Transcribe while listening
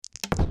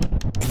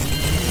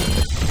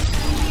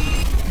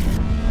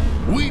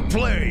We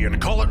play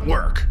and call it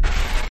work.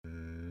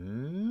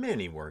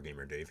 Mini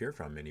Wargamer Dave here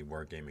from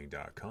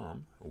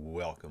miniwargaming.com.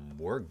 Welcome,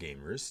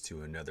 Wargamers,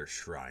 to another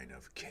Shrine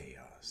of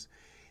Chaos.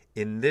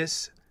 In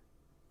this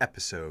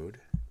episode,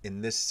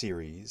 in this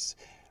series,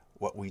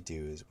 what we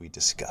do is we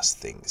discuss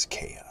things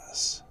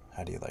chaos.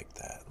 How do you like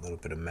that? A little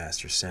bit of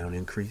master sound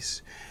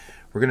increase.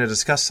 We're going to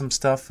discuss some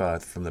stuff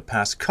from the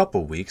past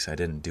couple weeks. I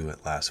didn't do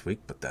it last week,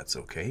 but that's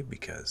okay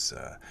because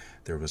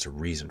there was a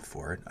reason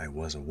for it. I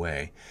was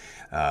away.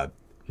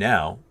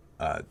 Now,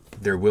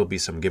 there will be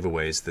some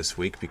giveaways this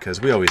week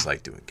because we always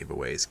like doing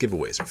giveaways.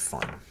 Giveaways are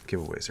fun.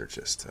 Giveaways are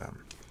just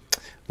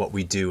what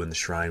we do in the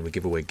Shrine. We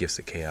give away gifts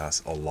of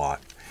chaos a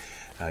lot.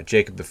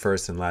 Jacob the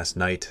First and Last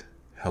Night,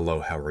 hello,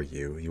 how are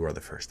you? You are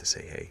the first to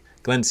say hey.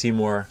 Glenn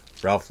Seymour,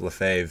 Ralph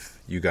Lefebvre,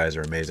 you guys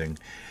are amazing.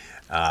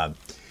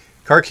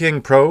 Card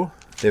King Pro,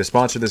 they've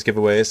sponsored this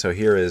giveaway, so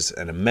here is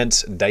an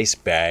immense dice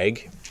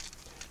bag.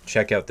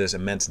 Check out this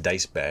immense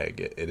dice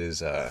bag. It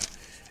is a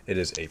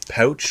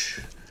pouch.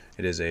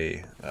 It is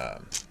it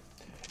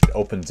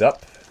opens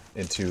up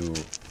into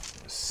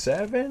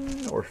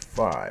 7 or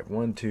 5.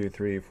 1, 2,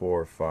 3,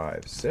 4,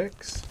 5,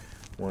 6.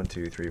 1,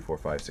 2, 3, 4,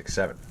 5, 6,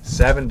 7.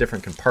 7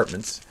 different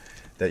compartments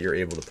that you're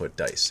able to put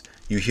dice.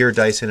 You hear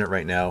dice in it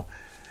right now.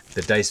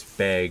 The dice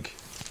bag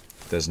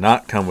does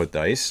not come with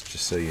dice,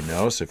 just so you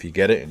know. So if you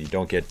get it and you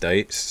don't get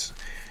dice,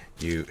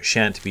 you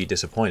shan't be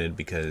disappointed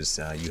because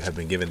you have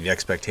been given the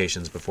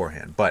expectations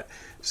beforehand. But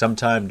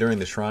sometime during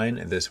the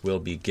Shrine, this will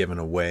be given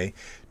away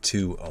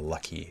to a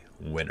lucky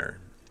winner.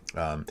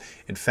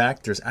 In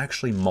fact, there's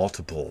actually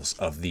multiples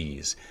of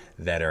these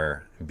that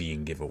are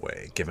being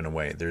given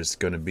away. There's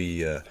going to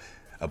be a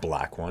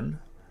black one,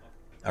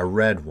 a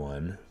red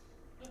one,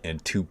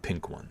 and 2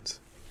 pink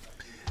ones.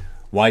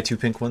 Why 2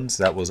 pink ones?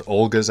 That was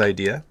Olga's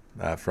idea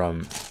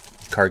from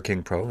Card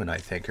King Pro, and I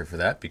thank her for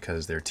that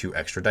because they're 2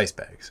 extra dice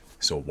bags.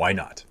 So why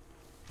not?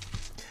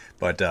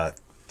 But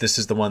this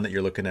is the one that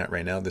you're looking at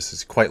right now. This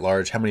is quite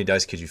large. How many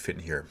dice could you fit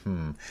in here?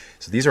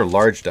 So these are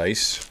large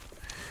dice.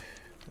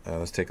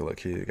 Let's take a look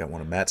here. You got one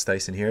of Matt's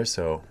dice in here.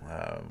 So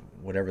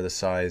whatever the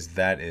size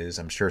that is,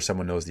 I'm sure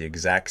someone knows the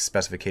exact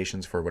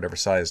specifications for whatever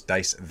size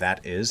dice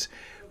that is.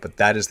 But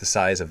that is the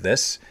size of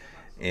this.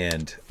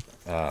 And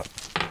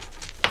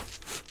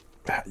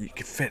you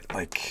could fit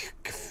like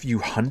a few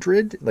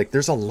hundred. Like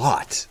there's a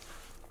lot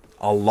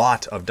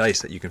of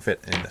dice that you can fit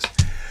in this.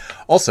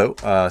 Also,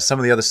 some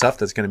of the other stuff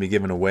that's going to be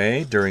given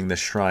away during the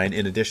Shrine,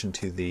 in addition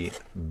to the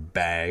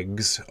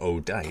bags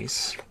o'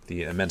 dice,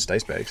 the immense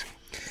dice bags,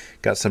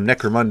 got some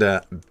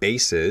Necromunda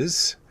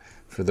bases.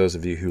 For those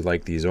of you who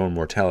like the Zone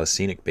Mortalis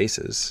Scenic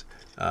bases,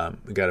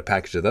 we got a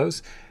package of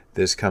those.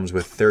 This comes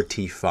with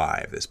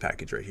 35. This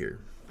package right here.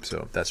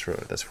 So that's for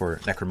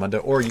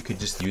Necromunda, or you could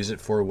just use it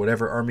for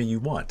whatever army you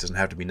want. It doesn't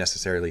have to be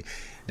necessarily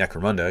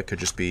Necromunda. It could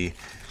just be,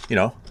 you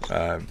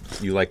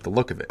like the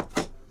look of it.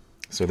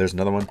 So there's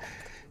another one.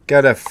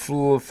 Got a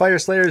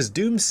Fyreslayer's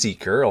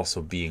Doomseeker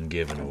also being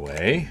given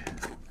away.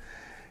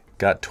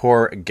 Got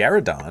Tor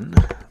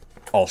Garadon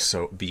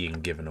also being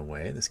given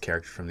away. This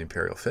character from the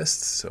Imperial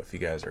Fists. So if you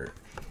guys are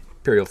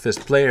Imperial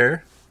Fist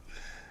player,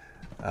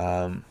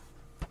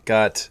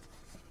 got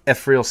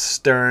Ephriel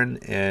Stern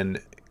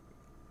and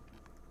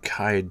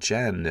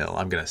Kaijanil.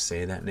 I'm going to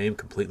say that name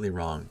completely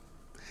wrong.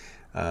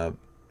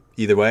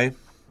 Either way,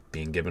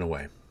 being given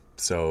away.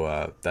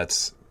 So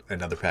that's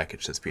another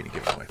package that's being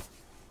given away.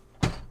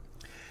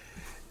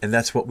 And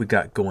that's what we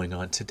got going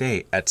on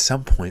today at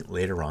some point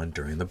later on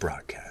during the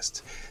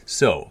broadcast.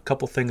 So, a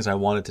couple things I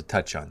wanted to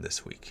touch on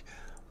this week.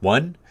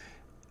 One,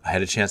 I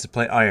had a chance to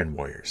play Iron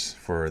Warriors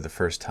for the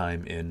first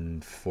time in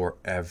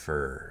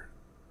forever.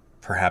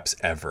 Perhaps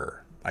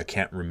ever. I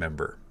can't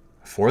remember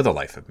for the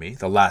life of me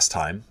the last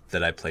time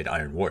that I played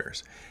Iron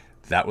Warriors.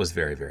 That was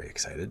very, very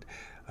excited.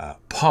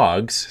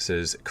 Pogs,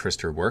 says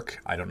Krister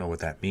Work. I don't know what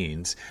that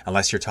means.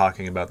 Unless you're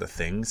talking about the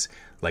things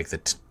like the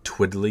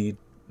Twiddly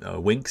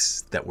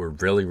Winks that were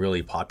really,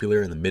 really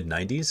popular in the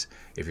mid-90s.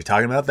 If you're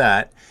talking about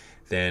that,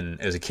 then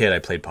as a kid I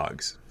played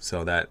Pogs.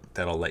 So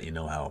that'll let you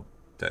know how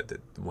that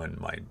when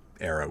my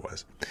era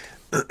was.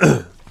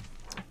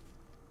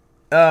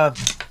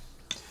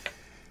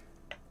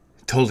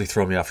 Totally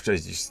throw me off. You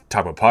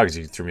talk about Pogs,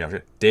 you threw me off.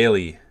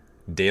 Daily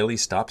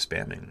stop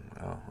spamming.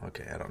 Oh,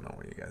 okay. I don't know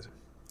where you guys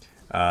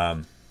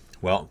are.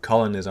 Well,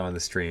 Cullen is on the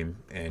stream,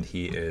 and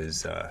he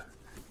is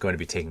going to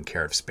be taking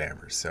care of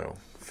spammers. So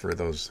for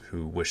those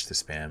who wish to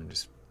spam,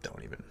 just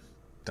don't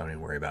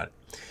even worry about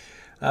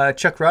it.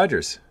 Chuck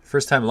Rogers,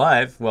 first time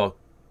live. Well,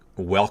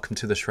 welcome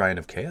to the Shrine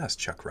of Chaos,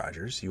 Chuck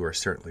Rogers. You are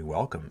certainly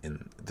welcome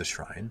in the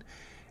Shrine,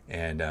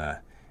 and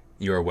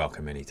you are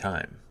welcome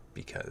anytime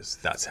because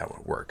that's how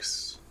it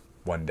works.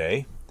 One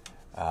day,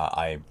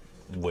 I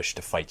wish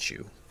to fight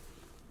you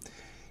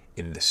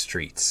in the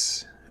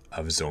streets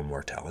of Zone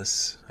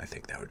Mortalis. I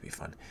think that would be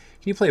fun.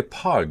 Can you play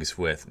Pogs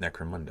with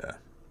Necromunda?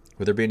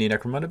 Will there be any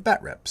Necromunda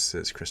bat reps,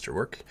 says Krister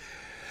Work.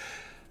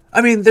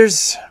 I mean,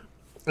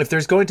 if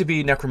there's going to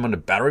be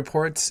Necromunda battle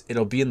reports,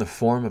 it'll be in the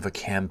form of a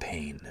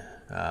campaign.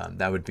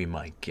 That would be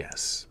my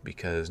guess,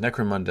 because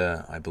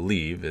Necromunda, I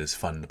believe, is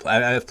fun to play.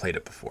 I've played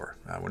it before.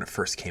 When it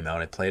first came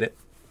out, I played it.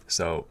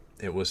 So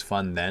it was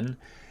fun then.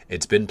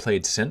 It's been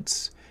played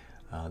since.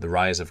 The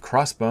Rise of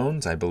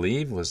Crossbones, I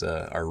believe, was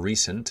a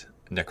recent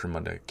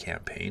Necromunda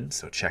campaign.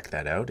 So check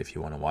that out if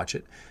you want to watch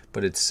it.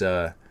 But it's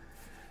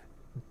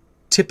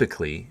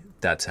typically,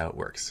 that's how it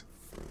works.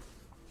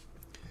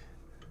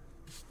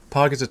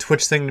 Pog is a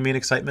Twitch thing to mean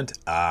excitement?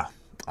 Ah,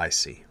 I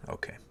see.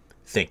 Okay.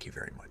 Thank you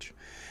very much.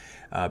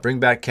 Bring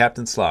back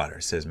Captain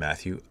Slaughter, says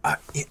Matthew.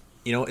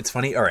 You know, it's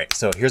funny. All right,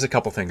 so here's a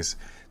couple things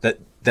that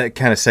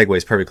kind of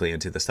segues perfectly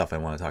into the stuff I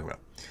want to talk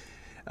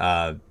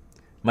about.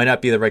 Might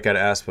not be the right guy to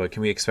ask, but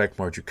can we expect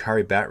more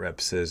Drukhari bat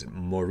reps, says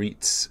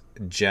Moritz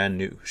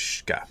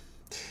Januszka.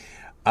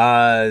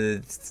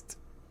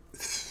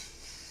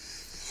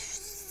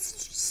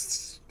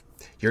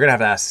 You're going to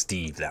have to ask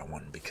Steve that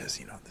one, because,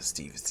 you know,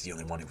 Steve is the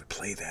only one who would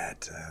play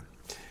that.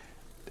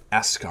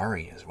 Ask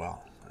Scary as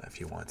well,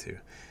 if you want to.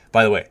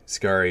 By the way,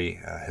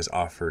 Scary has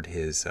offered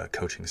his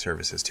coaching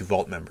services to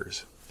Vault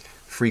members.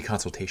 Free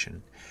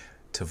consultation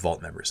to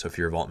Vault members. So if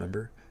you're a Vault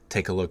member,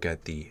 take a look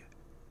at the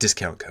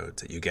discount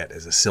codes that you get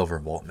as a Silver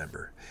Vault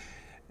member.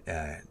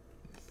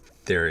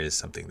 There is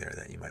something there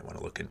that you might want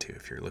to look into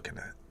if you're looking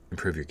to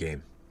improve your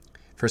game.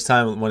 First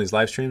time one of these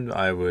live streams,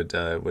 I would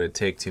what it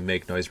take to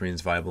make Noise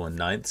Marines viable in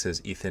 9th,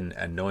 says Ethan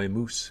Anoy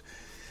Moose.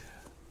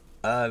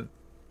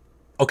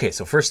 Okay,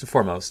 so first and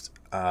foremost,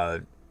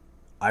 I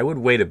would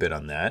wait a bit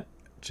on that,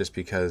 just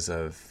because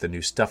of the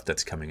new stuff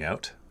that's coming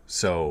out.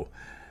 So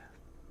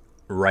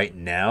right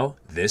now,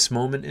 this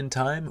moment in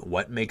time,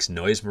 what makes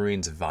Noise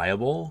Marines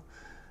viable?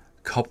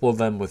 Couple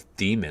them with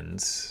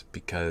demons,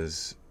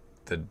 because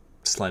the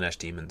Slaanesh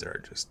demons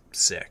are just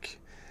sick.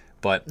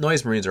 But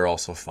Noise Marines are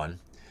also fun.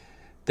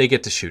 They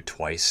get to shoot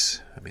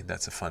twice. I mean,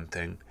 that's a fun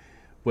thing.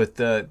 With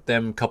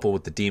them coupled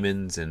with the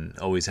demons and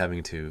always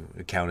having to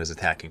count as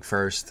attacking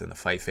first in the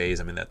fight phase,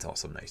 I mean, that's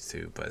also nice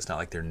too. But it's not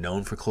like they're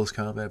known for close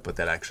combat, but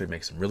that actually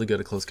makes them really good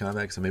at close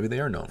combat. So maybe they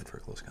are known for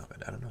close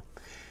combat. I don't know.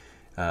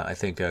 I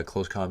think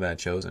close combat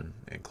chosen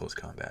and close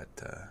combat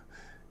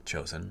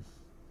chosen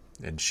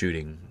and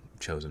shooting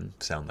chosen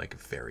sound like a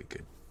very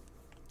good,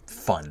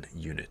 fun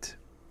unit.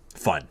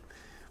 Fun.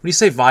 When you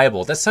say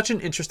viable, that's such an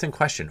interesting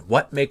question.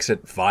 What makes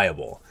it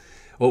viable?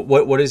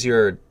 What's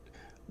your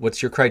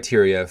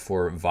criteria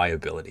for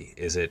viability?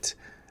 Is it,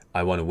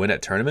 I want to win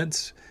at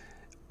tournaments,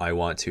 I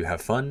want to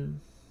have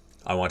fun,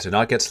 I want to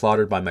not get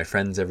slaughtered by my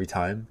friends every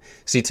time?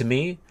 See, to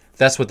me,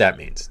 that's what that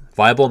means.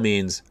 Viable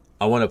means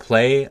I want to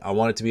play, I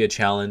want it to be a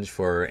challenge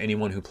for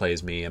anyone who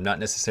plays me. I'm not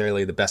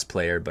necessarily the best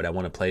player, but I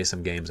want to play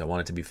some games, I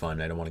want it to be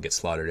fun, I don't want to get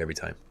slaughtered every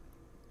time.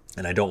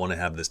 And I don't want to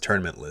have this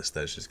tournament list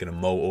that's just going to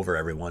mow over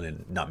everyone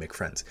and not make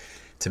friends.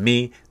 To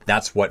me,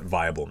 that's what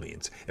viable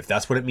means. If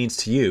that's what it means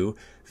to you,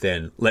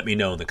 then let me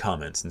know in the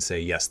comments and say,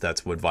 yes,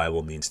 that's what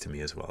viable means to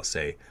me as well.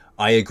 Say,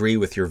 I agree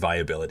with your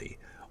viability,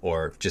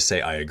 or just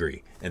say, I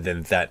agree. And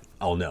then that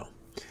I'll know.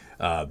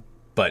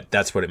 But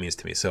that's what it means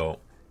to me. So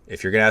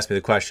if you're going to ask me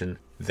the question,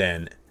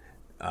 then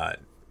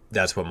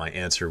that's what my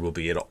answer will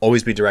be. It'll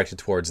always be directed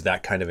towards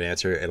that kind of an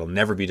answer. It'll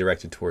never be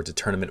directed towards a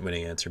tournament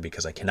winning answer,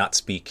 because I cannot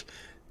speak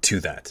to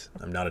that.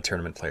 I'm not a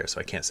tournament player, so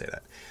I can't say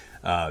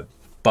that.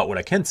 But what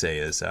I can say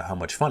is how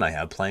much fun I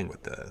have playing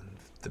with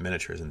the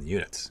miniatures and the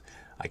units.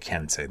 I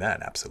can say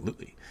that,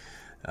 absolutely.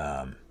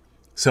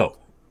 So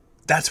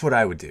that's what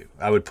I would do.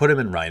 I would put them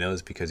in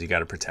rhinos, because you got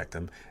to protect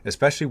them,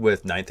 especially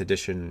with 9th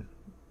edition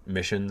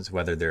missions,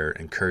 whether they're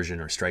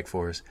incursion or strike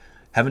force.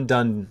 I've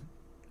done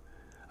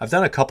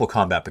a couple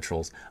combat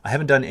patrols. I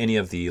haven't done any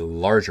of the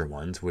larger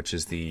ones, which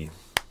is the,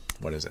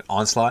 what is it,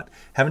 Onslaught.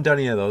 Haven't done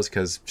any of those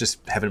because just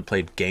haven't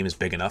played games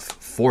big enough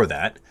for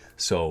that.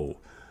 So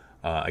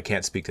I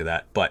can't speak to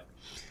that. But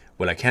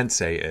what I can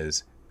say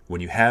is,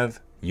 when you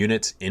have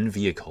units in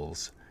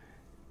vehicles,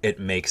 it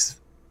makes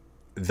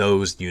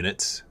those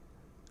units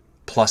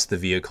plus the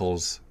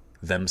vehicles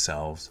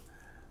themselves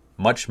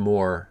much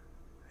more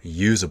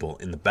usable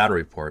in the battle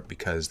report,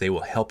 because they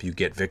will help you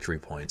get victory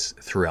points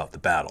throughout the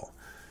battle.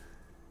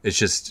 It's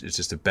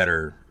just a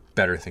better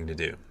thing to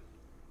do.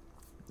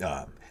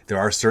 There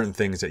are certain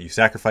things that you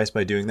sacrifice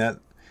by doing that,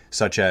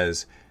 such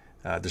as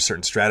there's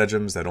certain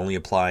stratagems that only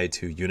apply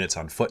to units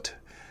on foot,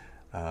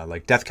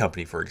 like Death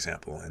Company, for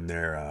example, and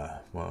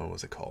their what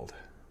was it called?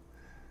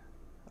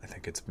 I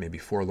think it's maybe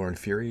Forlorn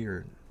Fury,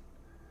 or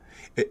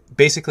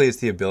basically it's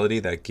the ability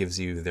that gives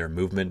you their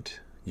movement.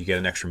 You get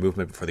an extra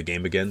movement before the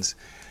game begins,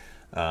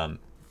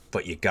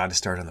 but you got to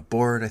start on the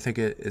board, I think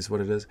it is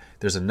what it is.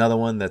 There's another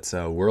one that's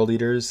World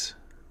Eaters,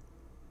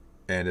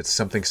 and it's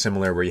something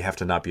similar where you have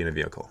to not be in a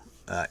vehicle.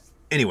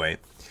 Anyway,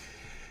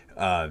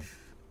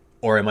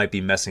 or I might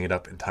be messing it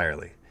up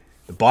entirely.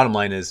 The bottom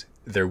line is,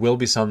 there will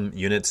be some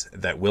units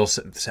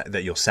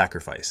that you'll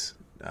sacrifice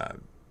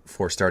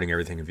for starting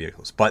everything in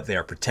vehicles, but they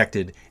are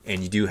protected,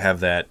 and you do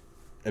have that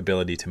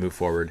ability to move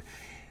forward,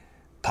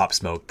 pop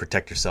smoke,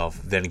 protect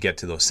yourself, then get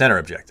to those center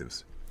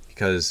objectives.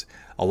 Because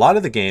a lot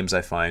of the games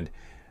I find,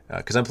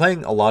 because I'm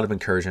playing a lot of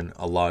incursion,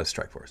 a lot of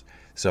strike force,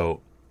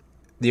 so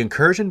the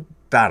incursion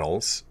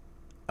battles,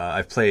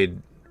 I've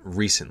played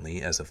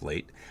recently as of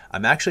late.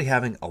 I'm actually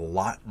having a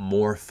lot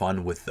more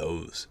fun with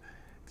those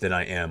than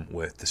I am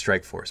with the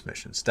Strike Force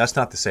missions. That's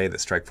not to say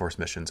that Strike Force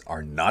missions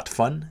are not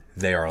fun.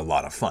 They are a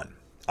lot of fun.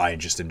 I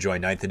just enjoy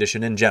 9th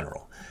edition in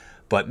general.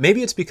 But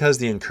maybe it's because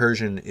the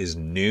Incursion is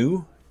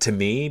new to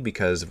me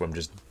because I'm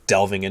just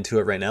delving into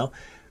it right now.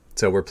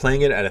 So we're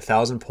playing it at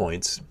 1,000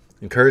 points.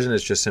 Incursion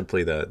is just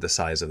simply the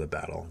size of the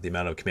battle, the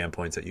amount of command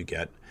points that you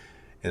get,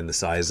 and the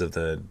size of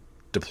the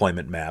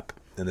deployment map,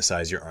 and the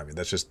size of your army.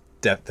 That's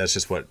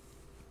just what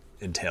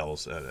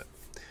entails.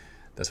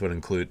 That's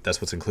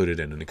what's included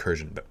in an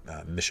Incursion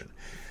mission.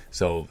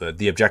 So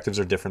the objectives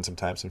are different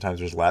sometimes. Sometimes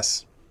there's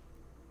less.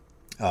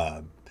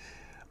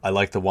 I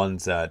like the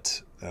ones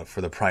that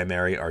for the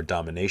primary are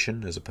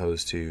domination as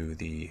opposed to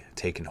the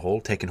take and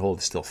hold. Take and hold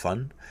is still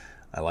fun.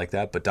 I like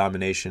that, but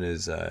domination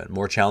is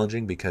more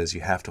challenging because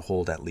you have to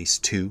hold at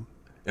least 2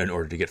 in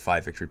order to get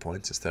 5 victory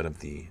points instead of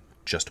the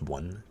just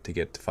 1 to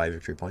get 5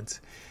 victory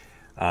points.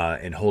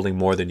 And holding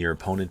more than your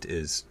opponent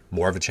is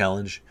more of a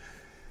challenge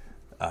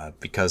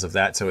because of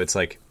that. So it's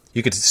like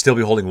you could still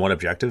be holding one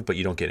objective, but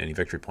you don't get any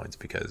victory points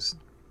because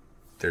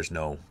there's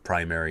no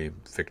primary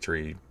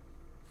victory.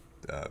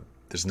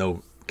 There's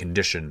no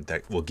condition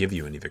that will give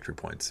you any victory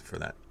points for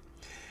that.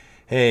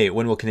 Hey,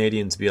 when will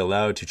Canadians be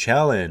allowed to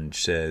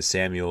challenge, says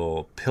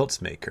Samuel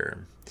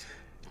Piltzmaker.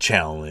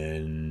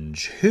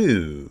 Challenge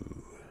who?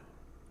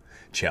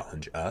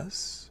 Challenge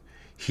us?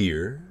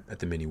 Here at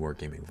the Mini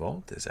Wargaming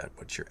Vault? Is that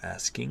what you're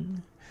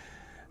asking?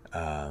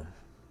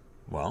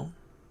 Well,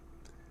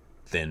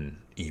 then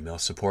email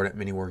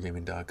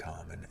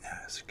support@miniwargaming.com and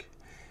ask.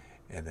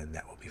 And then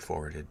that will be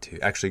forwarded to...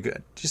 Actually,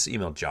 good. Just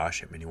email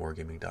Josh at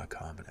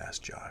miniwargaming.com and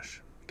ask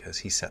Josh, because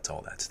he sets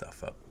all that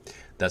stuff up.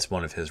 That's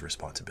one of his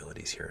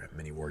responsibilities here at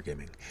Mini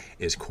Wargaming,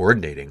 is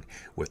coordinating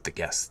with the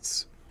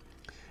guests.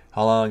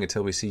 How long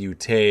until we see you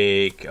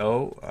take...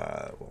 hold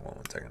on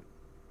 1 second.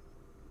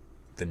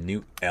 The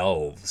new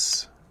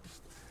elves.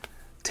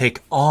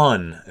 Take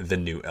on the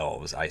new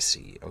elves. I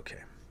see.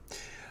 Okay.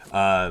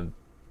 I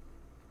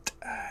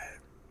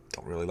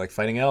don't really like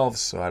fighting elves,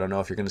 so I don't know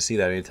if you're going to see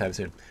that anytime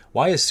soon.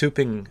 Why is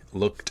souping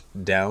looked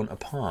down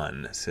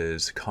upon,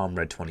 says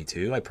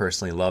Comrade22. I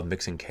personally love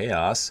mixing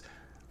chaos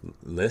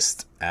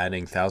list,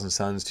 adding Thousand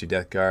Suns to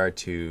Death Guard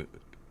to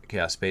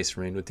Chaos Space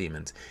Marine with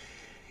demons.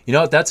 You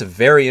know, that's a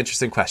very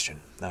interesting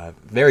question.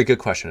 Very good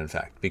question, in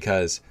fact,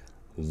 because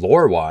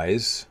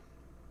lore-wise,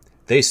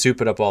 they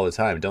soup it up all the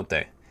time, don't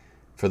they?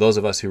 For those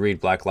of us who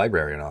read Black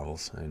Library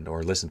novels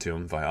or listen to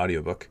them via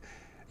audiobook,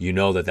 you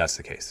know that that's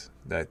the case.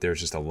 That there's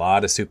just a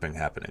lot of souping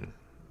happening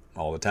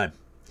all the time.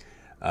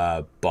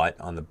 But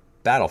on the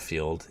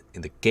battlefield,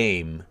 in the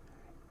game,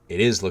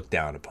 it is looked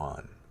down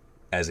upon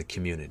as a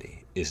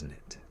community, isn't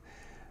it?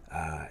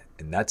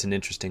 And that's an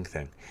interesting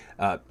thing.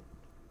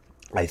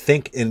 I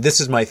think, and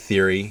this is my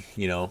theory,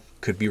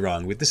 could be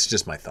wrong, but this is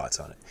just my thoughts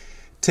on it.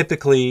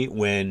 Typically,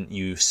 when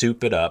you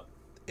soup it up,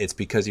 it's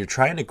because you're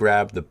trying to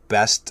grab the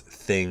best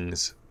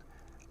things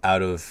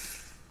out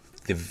of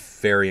the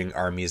varying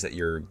armies that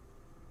you're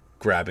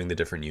grabbing the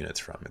different units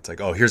from. It's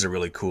like, oh, here's a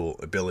really cool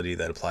ability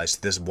that applies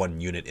to this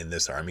one unit in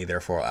this army,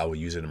 therefore I will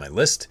use it in my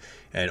list.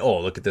 And oh,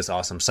 look at this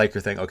awesome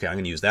Psyker thing. Okay, I'm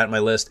going to use that in my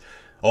list.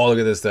 Oh, look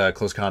at this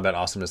close combat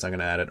awesomeness. I'm going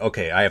to add it.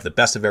 Okay, I have the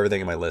best of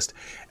everything in my list.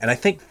 And I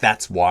think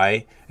that's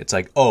why it's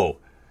like, oh,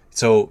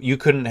 so you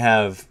couldn't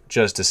have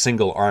just a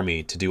single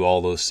army to do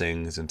all those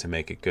things and to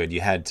make it good.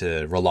 You had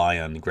to rely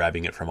on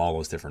grabbing it from all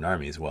those different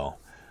armies. Well,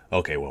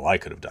 okay, well, I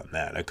could have done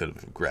that. I could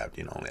have grabbed,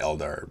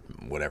 Eldar,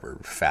 whatever,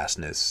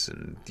 fastness,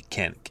 and you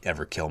can't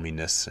ever kill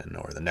me-ness,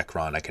 or the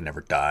Necron, I can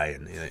never die,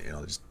 and,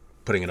 just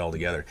putting it all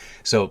together.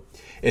 So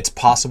it's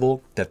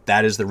possible that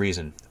that is the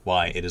reason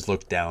why it is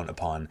looked down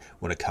upon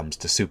when it comes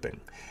to souping.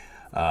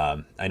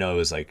 I know it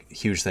was like a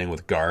huge thing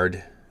with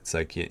Guard. It's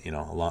like,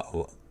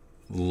 a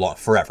lot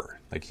forever.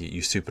 Like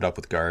you soup it up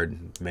with Guard,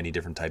 many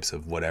different types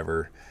of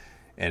whatever,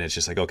 and it's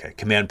just like, okay,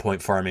 command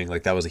point farming,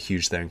 like that was a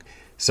huge thing.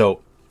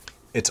 So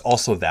it's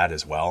also that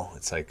as well.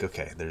 It's like,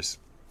 okay, there's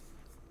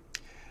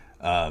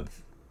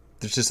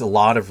just a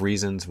lot of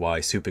reasons why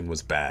souping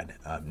was bad.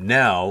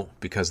 Now,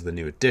 because of the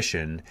new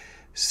edition,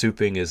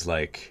 souping is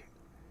like,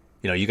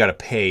 you got to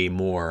pay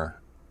more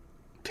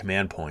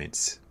command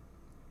points.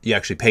 You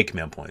actually pay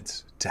command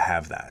points to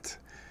have that.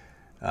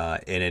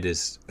 And it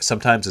is,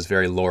 sometimes it's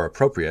very lore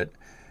appropriate,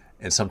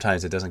 and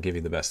sometimes it doesn't give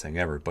you the best thing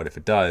ever. But if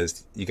it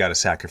does, you got to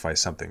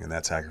sacrifice something, and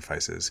that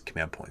sacrifice is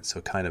command points. So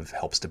it kind of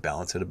helps to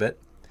balance it a bit.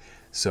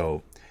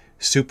 So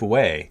soup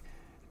away,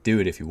 do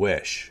it if you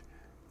wish.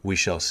 We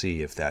shall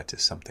see if that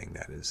is something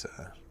that is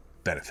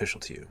beneficial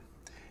to you.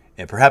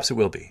 And perhaps it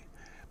will be.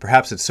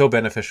 Perhaps it's so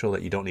beneficial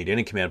that you don't need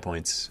any command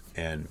points,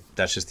 and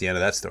that's just the end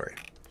of that story.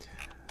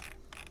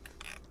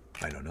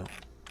 I don't know.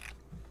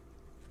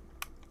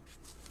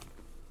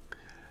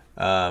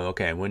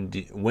 Okay,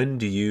 when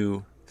do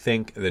you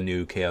think the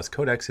new Chaos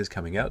Codex is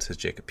coming out, says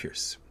Jacob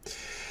Pierce.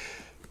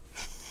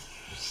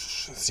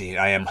 See,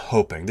 I am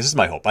hoping. This is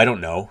my hope. I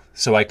don't know,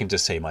 so I can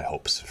just say my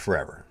hopes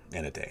forever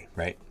and a day,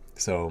 right?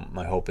 So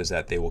my hope is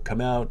that they will come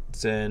out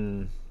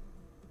in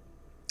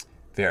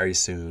very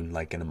soon,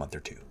 like in a month or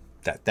two.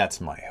 That's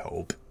my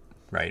hope,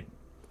 right?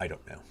 I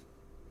don't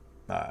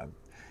know.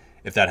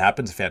 If that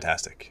happens,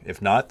 fantastic.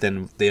 If not,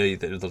 then they'll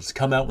just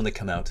come out when they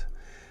come out.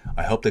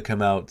 I hope they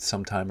come out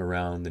sometime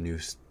around the new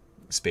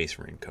Space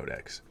Marine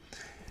Codex,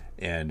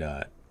 and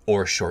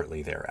or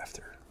shortly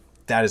thereafter.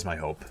 That is my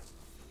hope.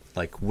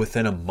 Like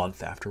within a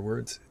month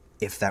afterwards,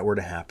 if that were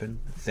to happen,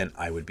 then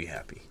I would be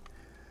happy.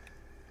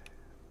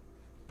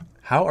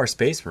 How are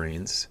Space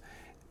Marines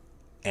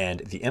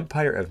and the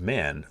Empire of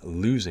Man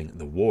losing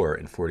the war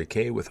in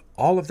 40k with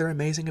all of their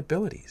amazing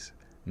abilities?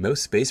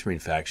 Most Space Marine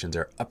factions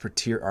are upper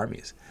tier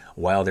armies,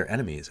 while their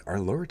enemies are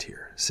lower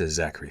tier, says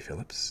Zachary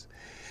Phillips.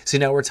 See,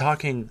 now we're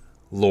talking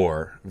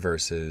lore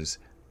versus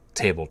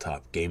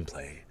tabletop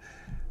gameplay.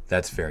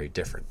 That's very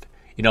different.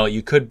 You know,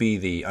 you could be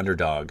the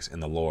underdogs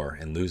in the lore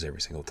and lose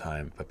every single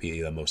time, but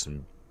be the most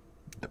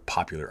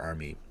popular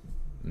army,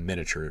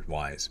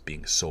 miniature-wise,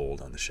 being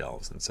sold on the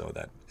shelves. And so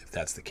that, if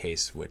that's the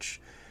case, which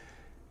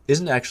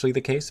isn't actually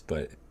the case,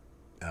 but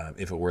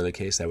if it were the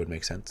case, that would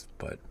make sense.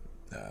 But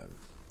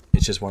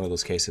it's just one of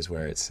those cases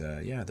where it's,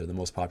 they're the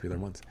most popular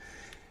ones.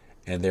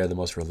 And they're the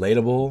most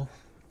relatable,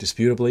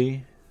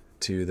 disputably,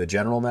 to the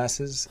general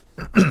masses.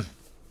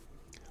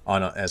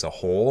 As a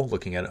whole,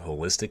 looking at it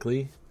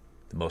holistically,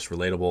 the most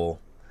relatable.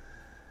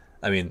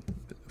 I mean,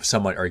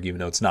 some might argue,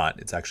 no, it's not.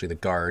 It's actually the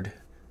Guard.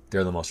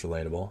 They're the most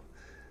relatable.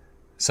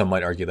 Some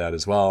might argue that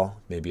as well.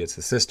 Maybe it's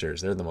the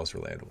Sisters. They're the most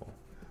relatable.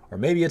 Or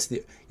maybe it's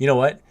the... You know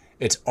what?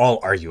 It's all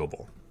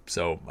arguable.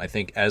 So I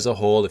think as a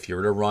whole, if you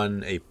were to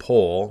run a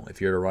poll, if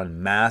you were to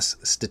run mass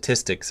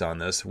statistics on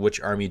this, which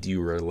army do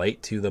you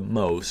relate to the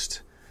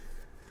most?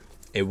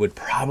 It would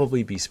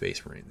probably be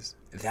Space Marines.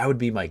 That would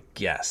be my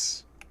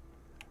guess.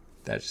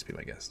 That'd just be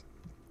my guess.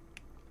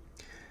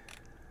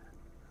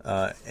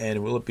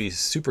 And will it be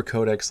Super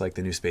Codex like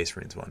the new Space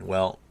Marines one?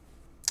 Well,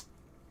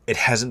 it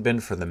hasn't been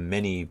for the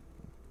many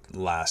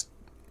last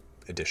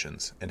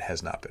editions. It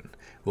has not been.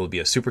 Will it be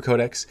a Super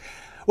Codex?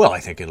 Well, I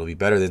think it'll be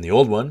better than the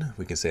old one.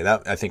 We can say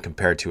that. I think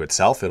compared to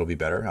itself, it'll be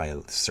better. I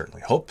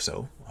certainly hope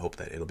so. I hope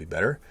that it'll be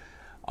better.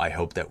 I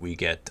hope that we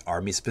get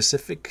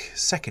army-specific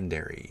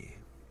secondary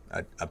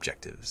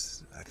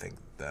objectives. I think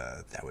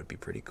that would be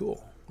pretty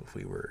cool if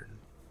we were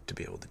to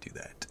be able to do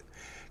that.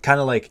 Kind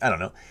of like, I don't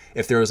know,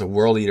 if there was a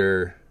World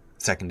Eater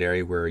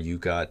secondary where you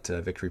got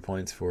victory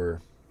points for,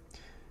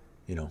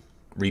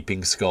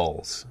 reaping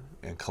skulls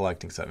and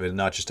collecting stuff. It's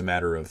not just a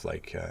matter of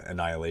like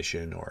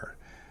annihilation, or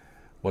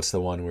what's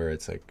the one where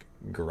it's like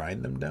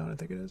grind them down, I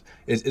think it is.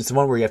 It's the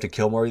one where you have to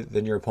kill more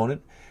than your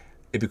opponent.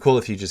 It'd be cool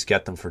if you just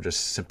get them for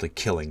just simply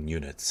killing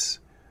units.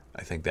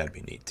 I think that'd be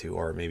neat too.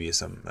 Or maybe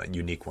some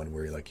unique one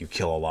where you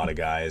kill a lot of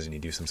guys and you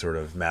do some sort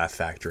of math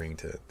factoring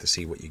to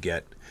see what you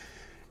get.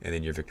 And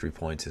then your victory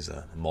points is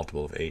a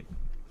multiple of 8.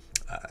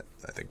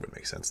 I think would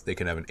make sense. They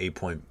can have an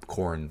 8-point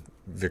Khorne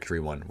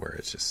victory one where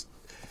it's just,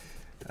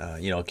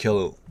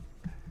 kill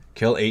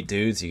 8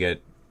 dudes, you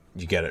get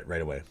it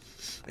right away.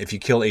 If you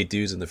kill 8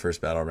 dudes in the first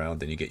battle round,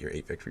 then you get your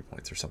 8 victory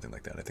points or something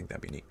like that. I think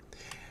that'd be neat.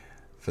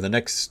 For the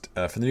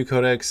new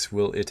codex,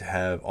 will it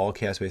have all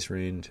Chaos Space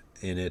Marine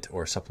in it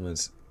or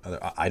supplements?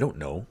 I don't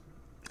know.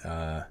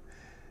 I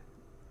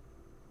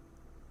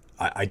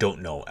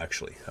don't know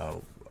actually.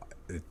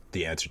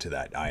 The answer to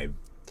that.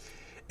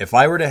 If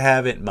I were to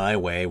have it my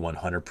way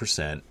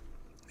 100%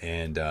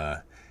 and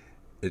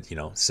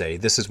say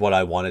this is what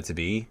I want it to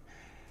be,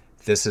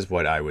 this is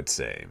what I would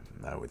say.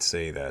 I would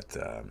say that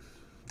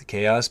the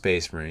Chaos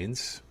Space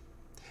Marines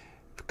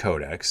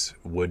Codex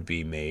would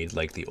be made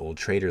like the old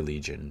Traitor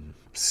Legion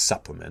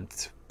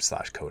supplement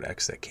 /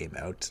 codex that came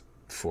out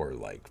for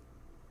like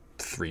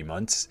 3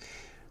 months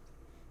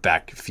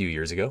back a few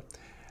years ago.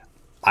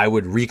 I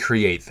would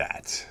recreate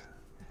that.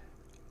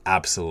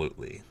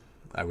 Absolutely.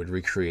 I would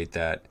recreate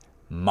that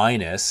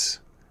minus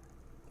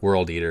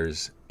World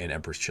Eaters and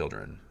Emperor's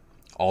Children.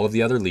 All of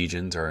the other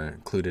legions are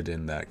included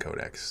in that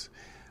codex.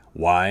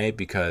 Why?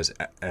 Because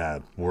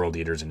World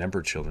Eaters and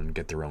Emperor's Children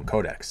get their own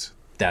codex.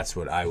 That's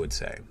what I would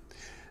say.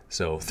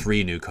 So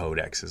 3 new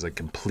codexes, like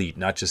complete,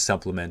 not just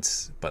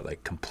supplements, but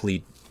like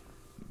complete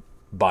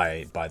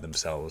by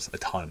themselves,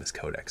 autonomous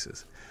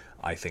codexes.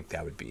 I think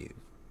that would be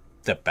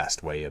the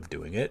best way of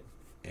doing it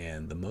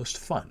and the most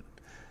fun.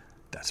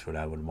 That's what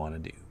I would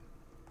want to do,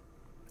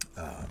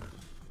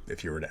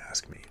 if you were to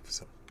ask me.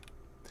 So,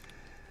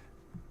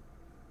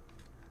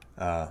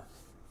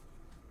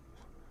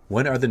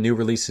 when are the new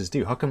releases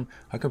due? How come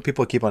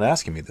people keep on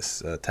asking me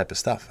this type of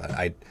stuff?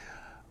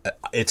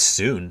 It's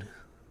soon.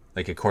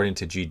 Like according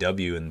to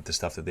GW and the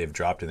stuff that they've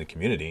dropped in the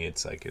community,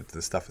 it's like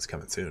the stuff is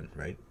coming soon,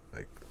 right?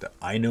 Like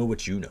I know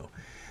what you know.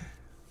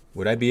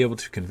 Would I be able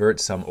to convert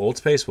some old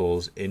Space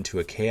Wolves into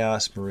a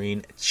Chaos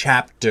Marine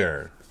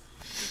chapter?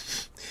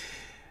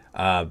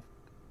 I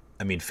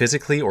mean,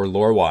 physically or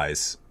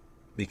lore-wise?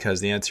 Because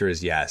the answer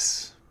is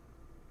yes.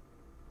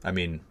 I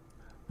mean,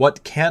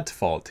 what can't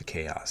fall to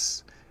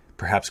Chaos?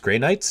 Perhaps Grey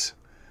Knights?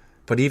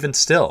 But even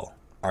still,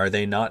 do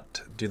they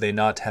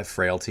not have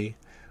frailty?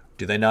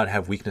 Do they not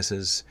have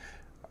weaknesses?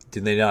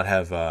 Do they not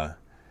have,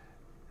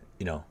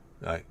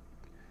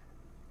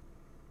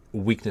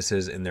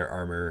 weaknesses in their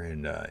armor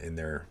and in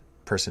their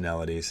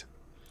personalities.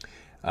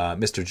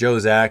 Mr. Joe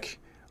Zack,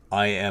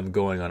 I am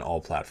going on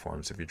all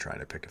platforms if you're trying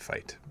to pick a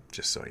fight,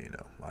 just so you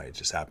know. I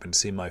just happened to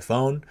see my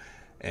phone,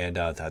 and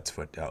that's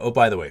what... oh,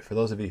 by the way, for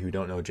those of you who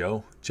don't know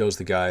Joe, Joe's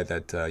the guy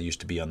that used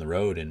to be on the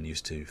road and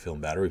used to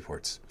film battle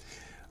reports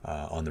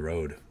on the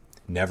road.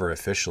 Never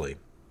officially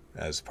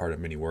as part of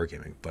Mini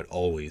Wargaming, but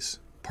always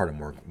part of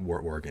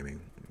Wargaming,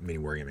 Mini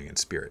Wargaming in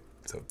spirit.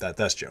 So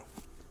that's Joe.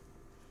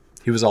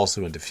 He was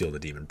also into Field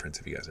of Demon Prince,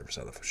 if you guys ever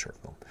saw the short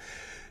film.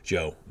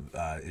 Joe,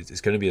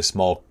 it's going to be a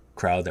small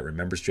crowd that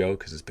remembers Joe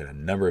because it's been a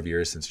number of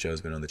years since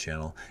Joe's been on the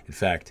channel. In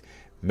fact,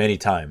 many a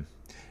time,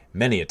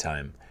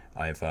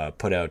 I've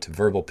put out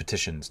verbal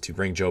petitions to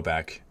bring Joe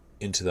back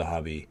into the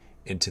hobby,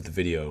 into the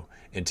video,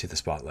 into the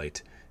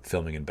spotlight,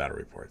 filming and battle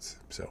reports.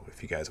 So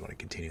if you guys want to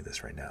continue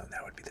this right now,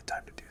 that would be the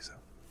time to do so.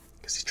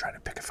 Because he's trying to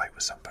pick a fight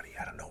with somebody.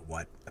 I don't know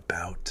what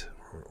about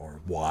or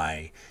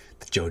why.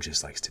 Joe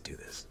just likes to do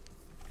this.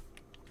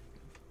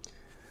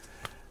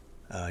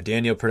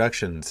 Daniel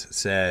Productions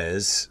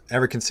says,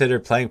 ever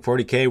considered playing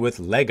 40K with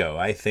Lego?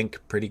 I think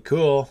pretty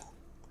cool.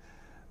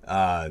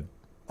 I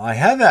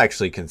have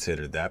actually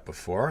considered that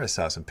before. I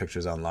saw some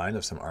pictures online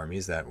of some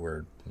armies that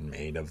were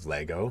made of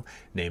Lego,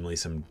 namely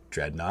some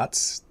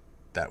dreadnoughts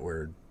that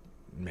were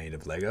made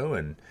of Lego.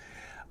 And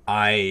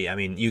I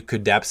mean, you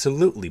could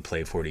absolutely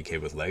play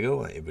 40K with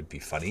Lego. It would be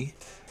funny.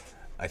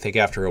 I think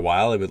after a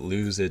while it would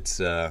lose its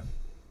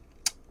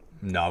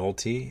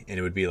novelty, and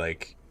it would be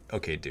like,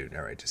 okay, dude,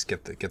 all right, just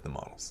get the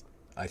models.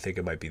 I think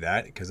it might be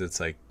that, because it's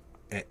like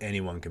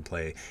anyone can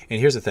play. And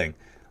here's the thing.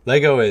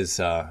 Lego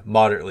is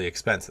moderately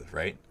expensive,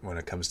 right? When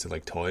it comes to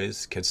like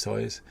toys, kids'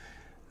 toys.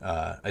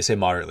 I say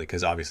moderately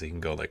because obviously you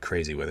can go like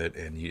crazy with it,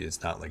 and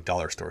it's not like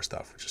dollar store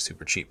stuff, which is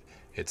super cheap.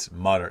 It's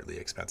moderately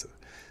expensive.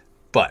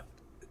 But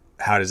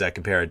how does that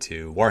compare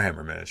to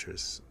Warhammer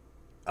miniatures?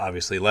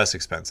 Obviously less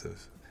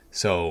expensive.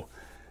 So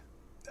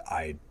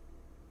I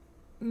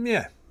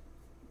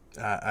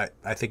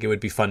think it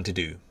would be fun to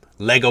do.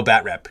 Lego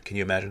Bat Rep. Can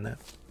you imagine that?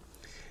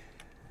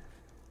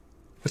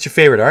 What's your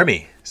favorite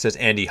army? Says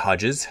Andy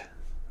Hodges.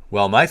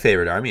 Well, my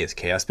favorite army is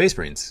Chaos Space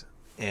Marines.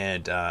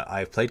 And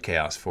I've played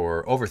Chaos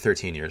for over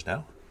 13 years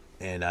now.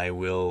 And I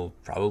will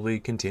probably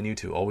continue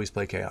to always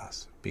play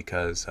Chaos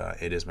because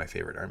it is my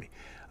favorite army.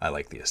 I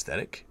like the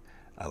aesthetic.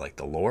 I like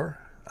the lore.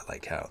 I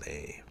like how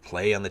they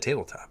play on the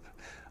tabletop.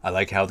 I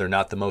like how they're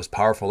not the most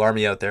powerful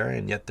army out there,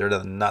 and yet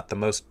they're not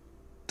the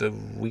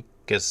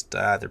weakest.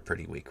 They're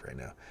pretty weak right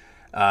now.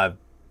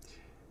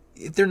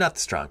 They're not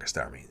the strongest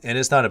army. And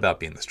it's not about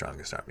being the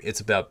strongest army.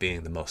 It's about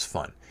being the most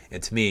fun.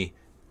 And to me,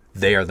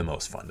 they are the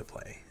most fun to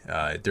play.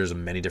 There's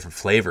many different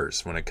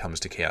flavors when it comes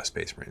to Chaos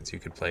Space Marines. You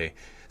could play...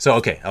 So,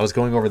 okay, I was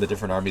going over the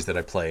different armies that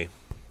I play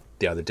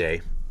the other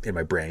day in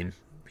my brain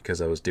because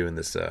I was doing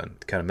this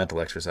kind of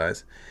mental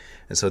exercise.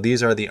 And so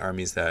these are the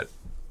armies that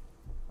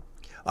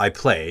I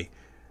play.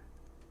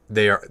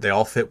 They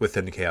all fit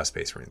within the Chaos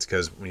Space Marines,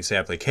 because when you say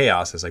I play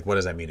Chaos, it's like, what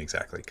does that mean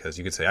exactly? Because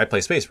you could say I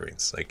play Space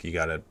Marines. Like, you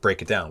got to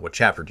break it down. What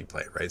chapter do you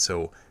play, right?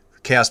 So for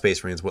Chaos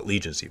Space Marines, what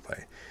legions do you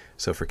play?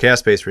 So for Chaos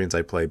Space Marines,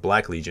 I play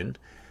Black Legion,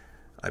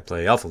 I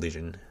play Alpha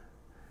Legion,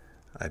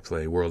 I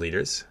play World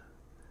Eaters.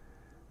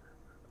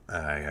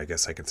 I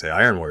guess I could say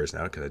Iron Warriors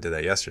now because I did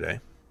that yesterday.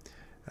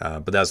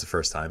 But that was the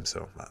first time,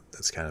 so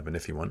that's kind of an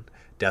iffy one.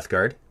 Death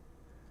Guard,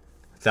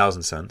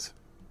 Thousand Sons,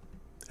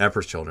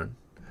 Emperor's Children,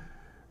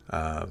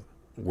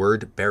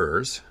 Word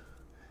Bearers.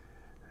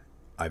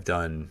 I've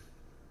done...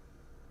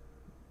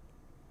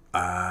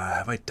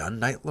 have I done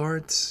Night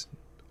Lords?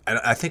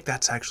 I think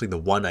that's actually the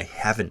one I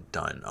haven't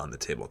done on the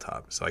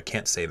tabletop, so I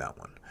can't say that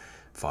one.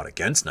 Fought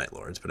against Night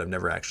Lords, but I've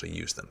never actually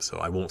used them, so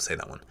I won't say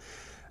that one.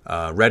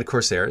 Red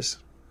Corsairs,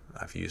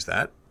 I've used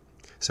that.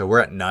 So we're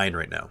at 9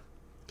 right now.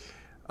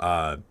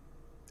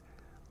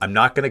 I'm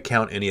not going to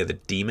count any of the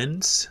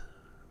demons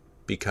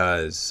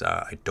because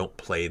I don't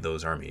play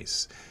those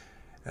armies.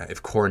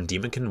 If Khorne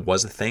Demonkin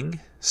was a thing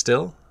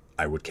still,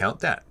 I would count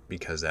that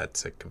because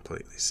that's a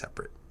completely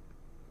separate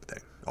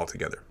thing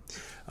altogether.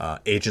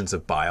 Agents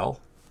of Bile,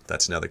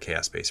 that's another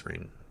Chaos Space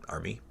Marine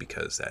army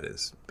because that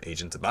is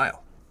Agents of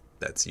Bile.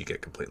 You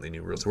get completely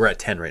new rules. We're at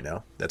 10 right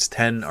now. That's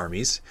 10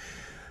 armies.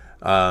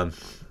 So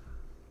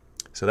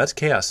that's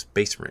Chaos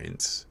Space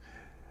Marines.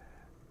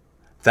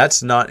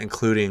 That's not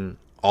including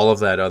all of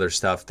that other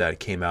stuff that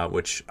came out,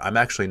 which I'm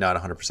actually not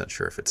 100%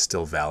 sure if it's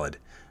still valid.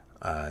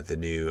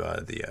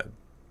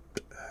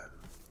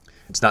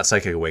 It's not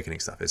Psychic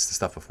Awakening stuff. It's the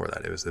stuff before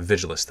that. It was the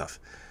Vigilus stuff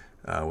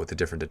with the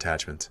different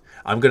detachments.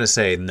 I'm going to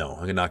say no.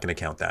 I'm not going to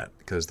count that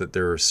because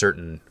there are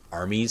certain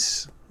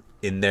armies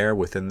in there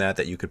within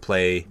that you could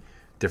play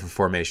different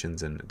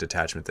formations and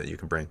detachment that you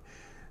can bring,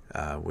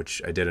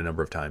 which I did a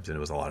number of times, and it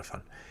was a lot of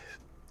fun.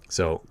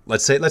 So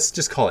let's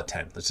just call it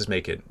 10. Let's just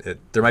make it.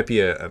 There might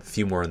be a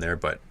few more in there,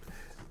 but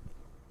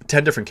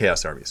 10 different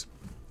Chaos armies.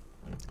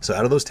 So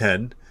out of those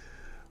 10,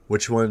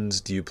 which ones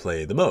do you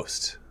play the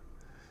most?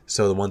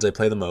 So the ones I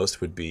play the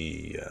most would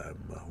be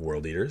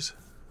World Eaters,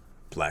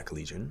 Black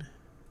Legion.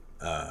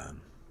 I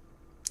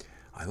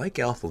like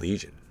Alpha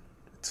Legion.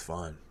 It's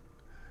fun.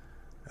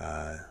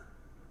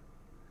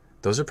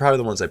 Those are probably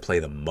the ones I play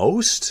the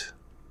most,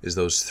 is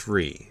those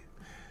three.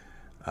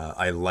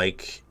 I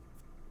like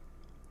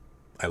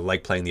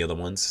playing the other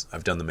ones.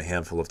 I've done them a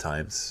handful of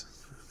times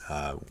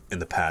in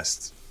the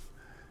past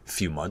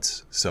few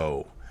months.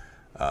 So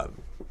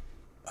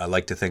I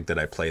like to think that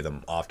I play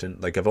them often.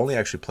 Like, I've only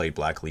actually played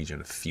Black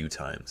Legion a few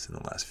times in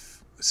the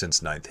since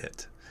 9th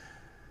hit.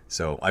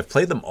 So I've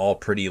played them all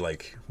pretty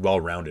like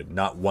well-rounded,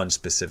 not one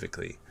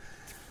specifically,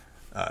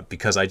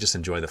 because I just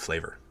enjoy the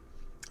flavor.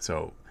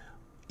 So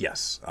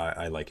yes,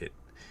 I like it.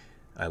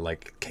 I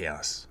like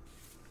Chaos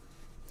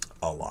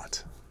a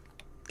lot.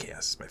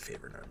 Chaos is my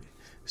favorite army.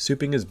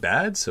 Souping is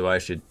bad, so I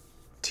should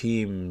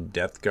team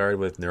Death Guard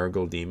with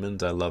Nurgle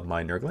Demons. I love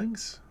my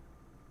Nurglings.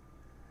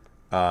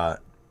 I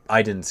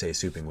didn't say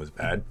souping was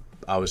bad.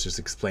 I was just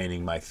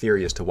explaining my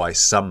theory as to why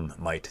some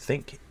might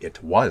think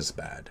it was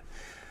bad.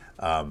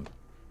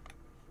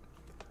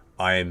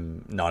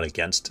 I'm not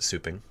against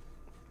souping.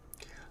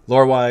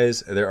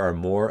 Lore-wise, there are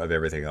more of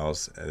everything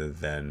else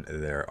than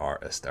there are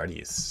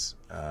Astartes,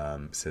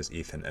 says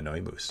Ethan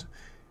Anoimus.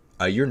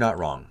 You're not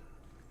wrong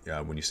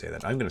when you say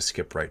that. I'm going to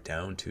skip right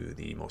down to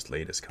the most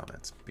latest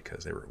comments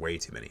because there were way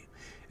too many.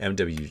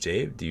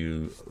 MWJ, do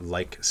you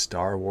like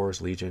Star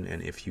Wars Legion?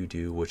 And if you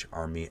do, which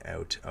army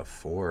out of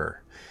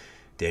 4?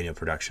 Daniel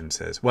Production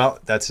says, well,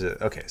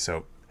 okay,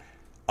 so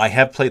I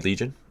have played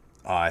Legion.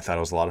 I thought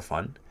it was a lot of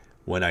fun.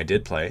 When I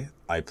did play,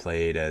 I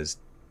played as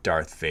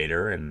Darth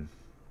Vader and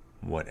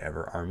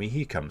whatever army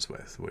he comes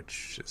with,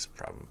 which is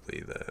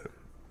probably the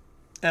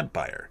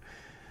Empire.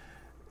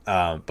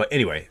 But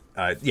anyway,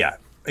 yeah,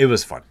 it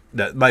was fun.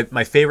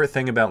 My favorite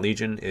thing about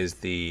Legion is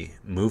the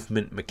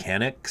movement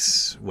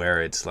mechanics,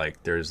 where it's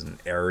like there's an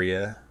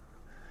area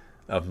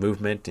of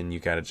movement and you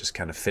gotta just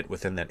kind of fit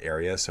within that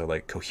area. So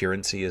like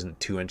coherency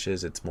isn't 2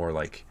 inches, it's more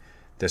like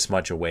this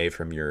much away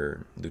from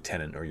your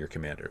lieutenant or your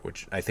commander,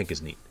 which I think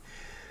is neat.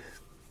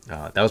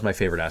 That was my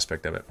favorite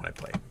aspect of it when I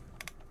played.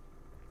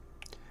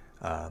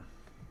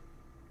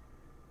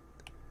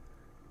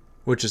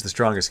 Which is the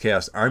strongest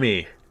Chaos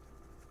army?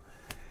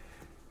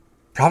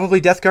 Probably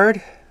Death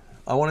Guard,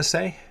 I want to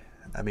say.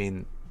 I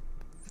mean,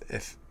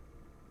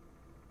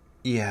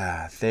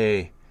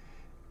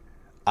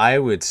 I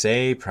would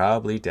say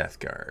probably Death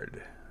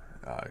Guard.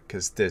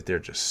 Because they're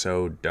just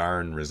so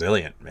darn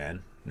resilient,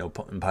 man. No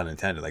pun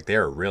intended. Like, they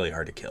are really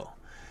hard to kill.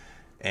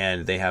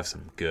 And they have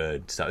some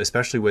good stuff,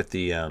 especially with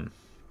the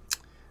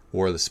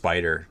War of the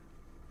Spider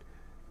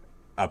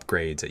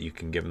upgrades that you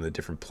can give them, the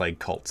different plague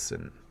cults,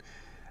 and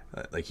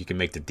like you can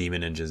make the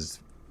demon ninjas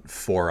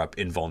 4-up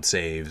invuln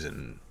saves,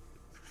 and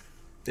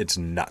it's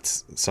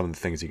nuts some of the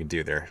things you can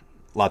do there.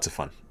 Lots of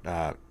fun.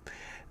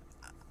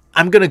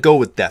 I'm gonna go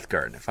with Death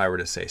Guard if I were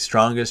to say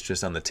strongest,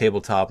 just on the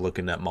tabletop,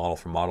 looking at model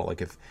for model.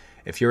 Like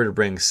if you were to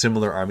bring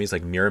similar armies,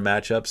 like mirror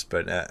matchups,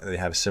 but they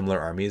have similar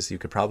armies, you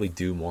could probably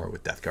do more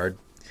with Death Guard,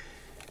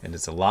 and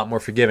it's a lot more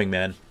forgiving,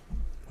 man,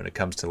 when it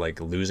comes to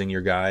like losing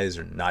your guys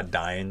or not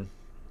dying.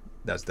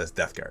 That's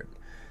Death Guard.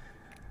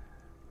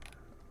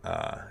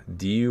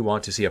 Do you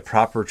want to see a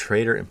proper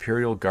Trader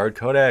Imperial Guard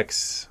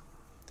Codex?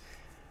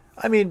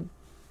 I mean,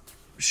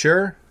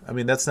 sure. I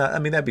mean,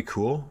 that'd be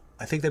cool.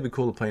 I think that'd be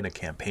cool to play in a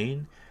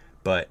campaign,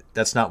 but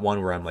that's not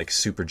one where I'm like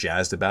super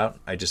jazzed about.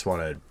 I just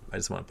want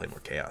to play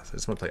more Chaos. I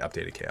just want to play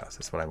updated Chaos.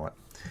 That's what I want.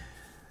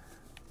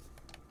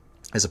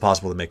 Is it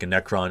possible to make a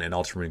Necron and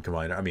Ultramarine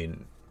Commander? I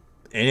mean,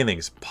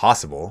 anything's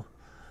possible.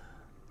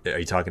 Are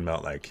you talking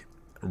about like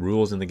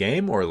rules in the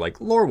game or like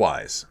lore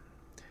wise?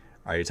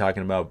 Are you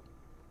talking about,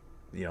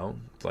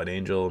 Blood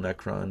Angel,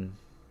 Necron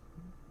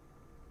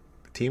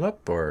team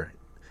up, or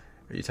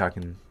are you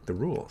talking the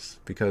rules?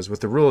 Because with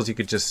the rules, you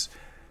could just,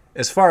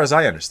 as far as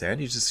I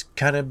understand, you just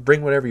kind of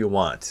bring whatever you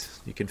want.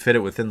 You can fit it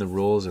within the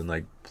rules and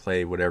like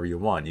play whatever you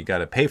want. You got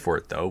to pay for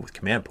it though with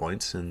command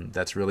points, and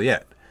that's really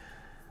it.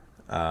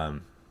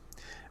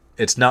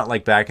 It's not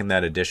like back in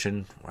that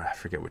edition, I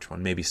forget which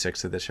one, maybe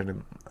 6th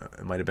edition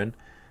it might have been,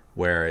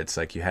 where it's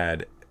like you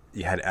had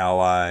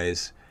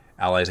allies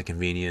of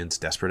convenience,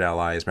 desperate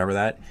allies. Remember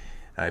that?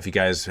 If you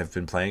guys have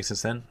been playing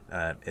since then,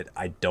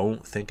 I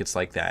don't think it's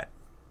like that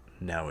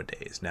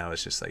nowadays. Now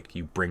it's just like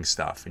you bring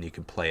stuff and you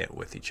can play it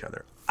with each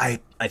other. I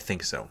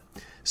think so.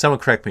 Someone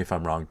correct me if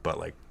I'm wrong, but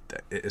like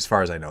as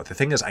far as I know, the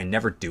thing is I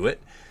never do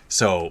it,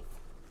 so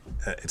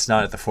it's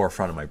not at the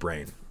forefront of my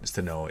brain is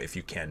to know if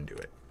you can do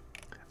it.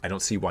 I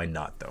don't see why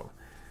not though.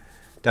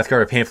 Death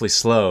Guard are painfully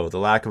slow. The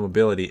lack of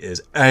mobility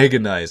is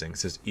agonizing,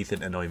 says Ethan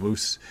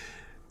Anoimus.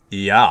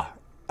 Yeah.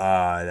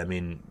 I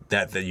mean,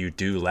 that you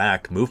do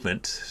lack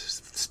movement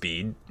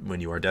speed when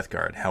you are Death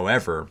Guard.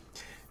 However,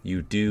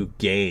 you do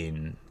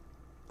gain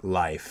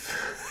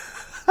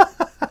life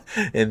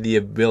and the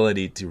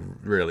ability to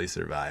really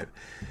survive,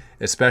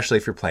 especially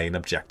if you're playing an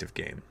objective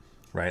game,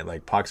 right?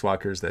 Like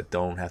Poxwalkers that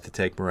don't have to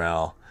take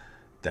morale,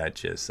 that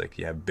just like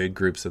you have big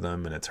groups of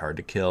them and it's hard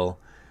to kill.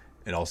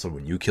 And also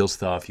when you kill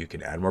stuff, you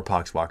can add more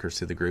Poxwalkers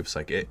to the groups.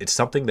 Like it's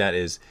something that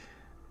is,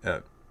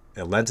 it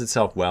lends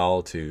itself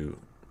well to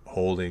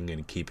holding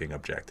and keeping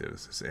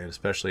objectives, and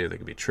especially if they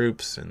could be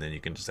troops, and then you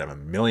can just have a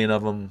million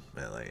of them.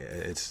 Like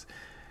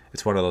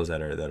It's one of those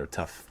that are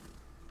tough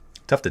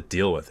to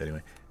deal with.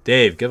 Anyway,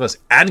 Dave, give us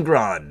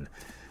Angron.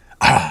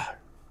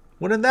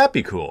 Wouldn't that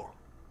be cool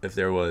if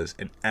there was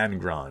an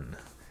Angron?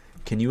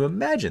 Can you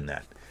imagine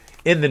that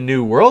in the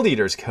new World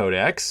Eaters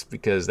Codex?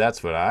 Because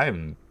that's what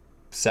I'm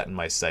setting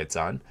my sights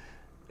on.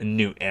 A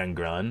new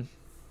Angron,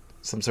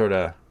 some sort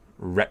of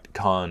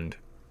retconned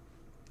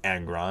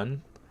Angron.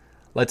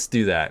 Let's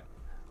do that.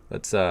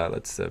 Let's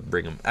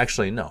bring him.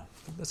 Actually, no.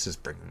 Let's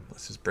just bring him.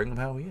 Let's just bring him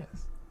how he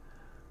is.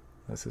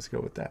 Let's just go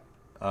with that.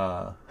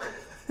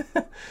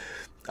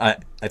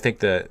 I think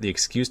the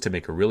excuse to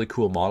make a really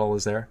cool model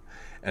is there,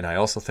 and I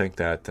also think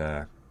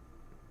that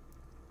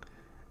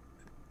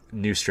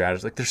new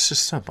strategies, like there's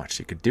just so much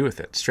you could do with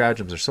it.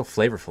 Stratagems are so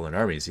flavorful in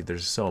armies.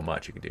 There's so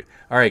much you could do.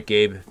 All right,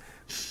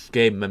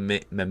 Gabe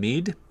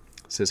Mamid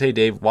says, "Hey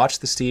Dave, watch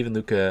the Steve and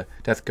Luca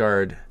Death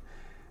Guard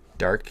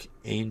Dark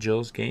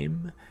Angels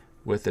game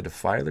with the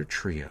Defiler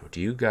trio.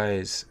 Do you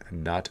guys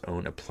not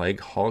own a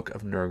Plague Hulk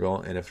of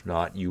Nurgle? And if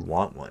not, you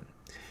want one?"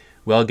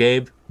 Well,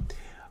 Gabe,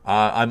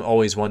 I'm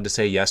always one to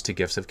say yes to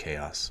Gifts of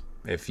Chaos.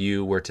 If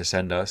you were to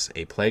send us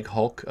a Plague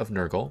Hulk of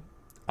Nurgle,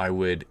 I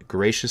would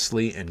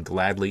graciously and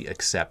gladly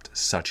accept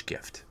such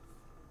gift.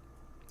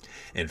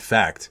 In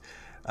fact,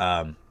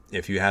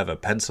 if you have a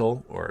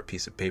pencil or a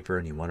piece of paper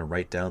and you want to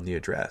write down the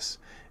address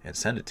and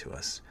send it to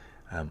us,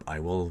 I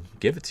will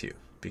give it to you,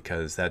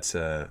 because that's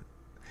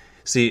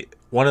see,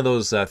 one of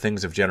those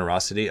things of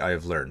generosity I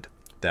have learned,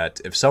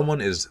 that if someone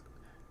is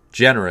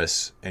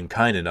generous and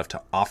kind enough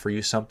to offer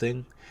you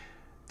something,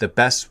 the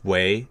best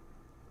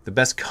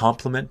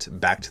compliment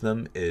back to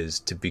them is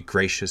to be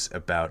gracious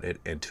about it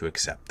and to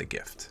accept the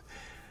gift.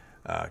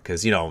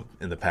 Because, in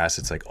the past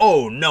it's like,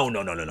 oh,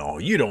 no,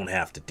 you don't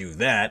have to do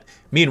that.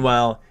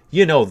 Meanwhile,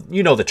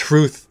 the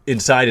truth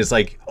inside is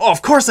like, oh,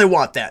 of course I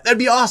want that. That'd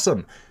be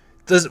awesome.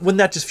 Wouldn't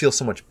that just feel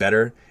so much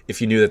better if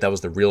you knew that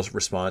was the real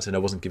response and I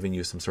wasn't giving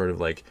you some sort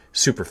of like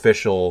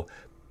superficial,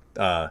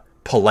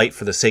 polite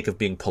for the sake of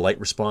being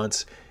polite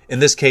response? In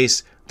this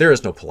case, there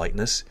is no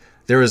politeness.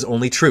 There is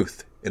only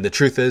truth. And the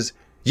truth is,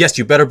 yes,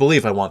 you better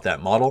believe I want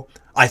that model.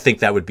 I think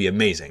that would be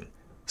amazing.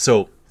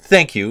 So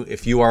thank you.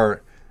 If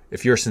you're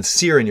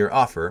sincere in your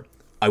offer,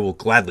 I will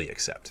gladly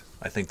accept.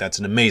 I think that's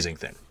an amazing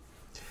thing.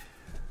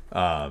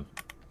 I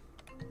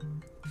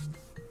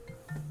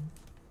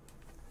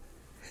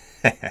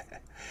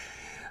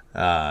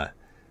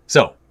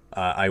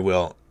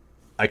will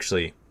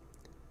actually,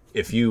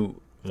 if you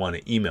want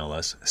to email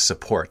us,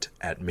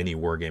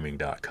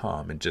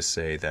 support@miniwargaming.com, and just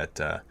say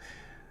that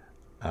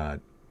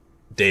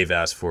Dave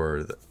asked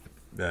for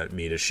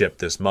me to ship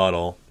this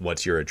model.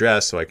 What's your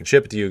address so I can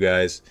ship it to you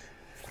guys?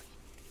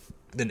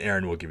 Then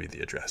Aaron will give you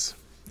the address.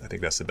 I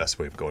think that's the best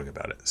way of going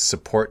about it.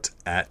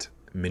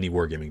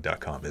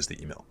 Support@miniwargaming.com is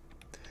the email.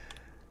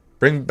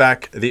 Bring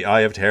back the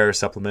Eye of Terror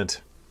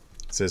supplement,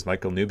 says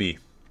Michael Newby.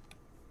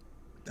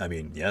 I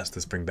mean, yes,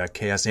 let's bring back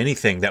Chaos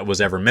Anything that was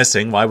ever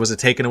missing. Why was it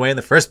taken away in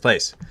the first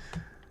place?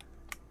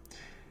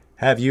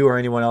 Have you or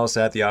anyone else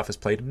at the office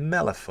played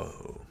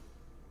Malifaux?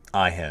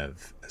 I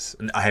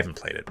haven't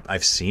played it.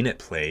 I've seen it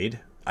played.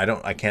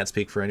 I can't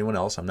speak for anyone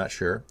else. I'm not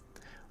sure.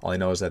 All I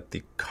know is that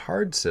the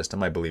card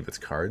system, I believe it's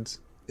cards.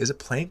 Is it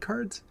playing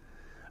cards?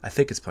 I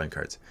think it's playing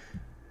cards.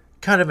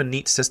 Kind of a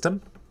neat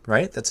system,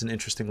 right? That's an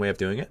interesting way of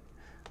doing it.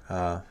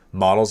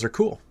 Models are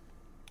cool.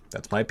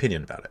 That's my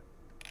opinion about it.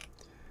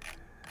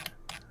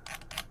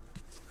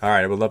 All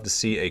right, I would love to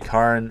see a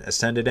Karn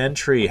Ascended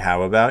entry.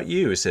 How about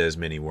you, says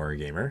Mini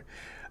Wargamer.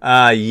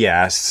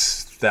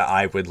 Yes, that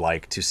I would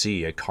like to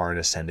see a Karn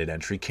Ascended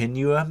entry. Can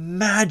you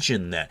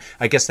imagine that?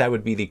 I guess that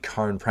would be the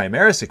Karn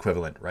Primaris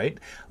equivalent, right?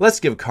 Let's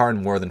give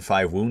Karn more than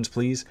 5 wounds,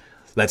 please.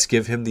 Let's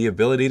give him the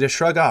ability to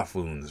shrug off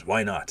wounds.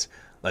 Why not?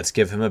 Let's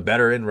give him a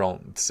better in-roll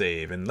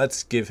save, and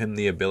let's give him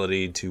the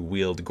ability to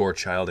wield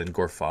Gorechild and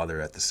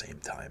Gorefather at the same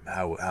time.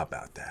 How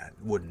about that?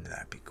 Wouldn't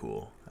that be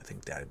cool? I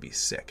think that'd be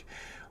sick.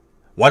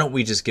 Why don't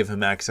we just give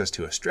him access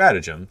to a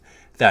stratagem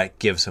that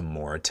gives him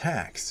more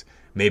attacks?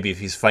 Maybe if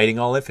he's fighting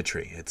all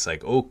infantry, it's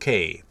like,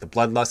 okay, the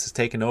Bloodlust is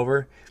taken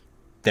over,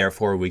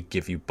 therefore we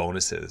give you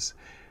bonuses.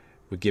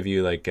 We give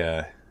you like,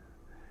 you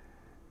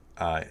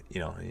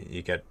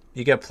get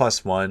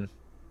 +1.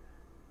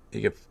 You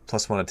get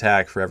 +1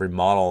 attack for every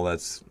model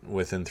that's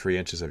within 3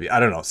 inches of you. I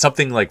don't know,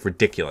 something like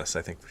ridiculous.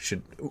 I think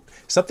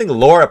something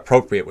lore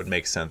appropriate would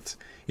make sense.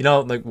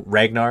 Like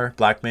Ragnar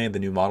Blackmane, the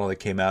new model that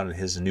came out, and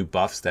his new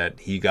buffs that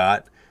he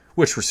got,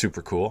 which were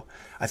super cool.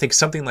 I think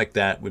something like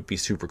that would be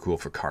super cool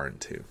for Karn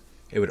too.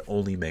 It would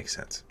only make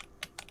sense.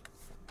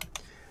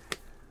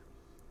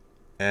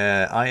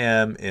 I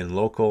am in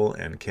local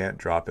and can't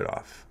drop it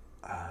off.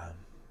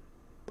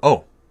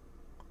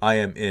 I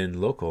am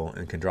in local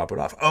and can drop it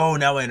off. Oh,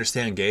 now I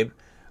understand, Gabe.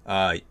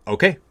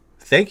 Okay.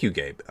 Thank you,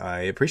 Gabe.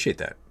 I appreciate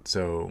that.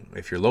 So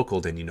if you're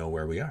local, then you know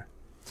where we are.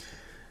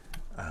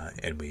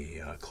 And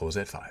we close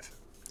at 5.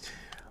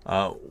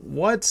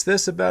 What's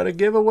this about a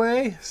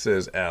giveaway?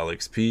 Says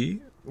Alex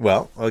P.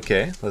 Well,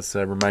 okay. Let's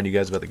remind you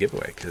guys about the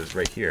giveaway, because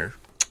right here,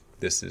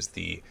 this is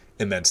the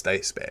Immense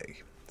Dice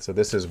Bag. So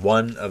this is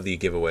one of the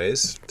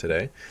giveaways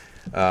today.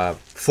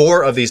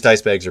 4 of these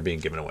dice bags are being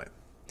given away.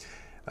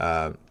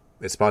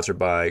 It's sponsored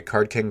by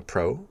Card King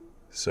Pro.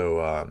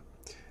 So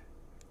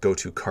go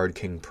to Card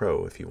King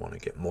Pro if you want to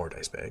get more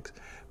dice bags.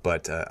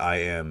 But I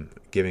am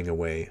giving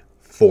away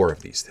 4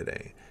 of these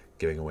today.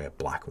 Giving away a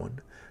black one,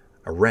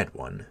 a red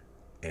one,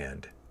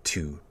 and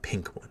 2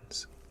 pink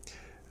ones.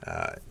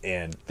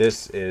 And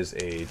this is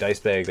a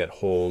dice bag that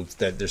holds,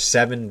 there's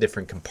 7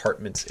 different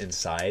compartments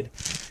inside,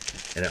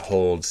 and it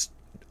holds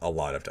a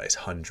lot of dice,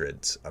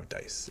 hundreds of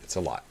dice. It's a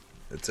lot.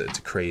 It's a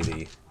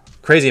crazy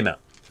amount.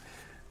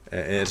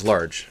 And it's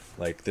large.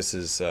 Like, this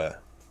is,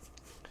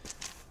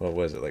 what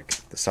was it, like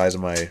the size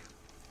of my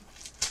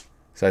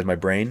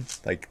brain?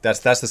 Like, that's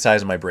the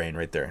size of my brain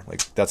right there.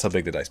 Like, that's how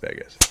big the dice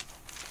bag is.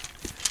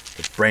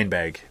 The brain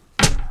bag.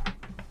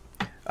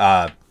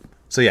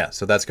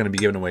 So that's going to be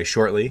given away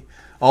shortly.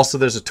 Also,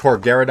 there's a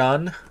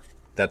Torgaradon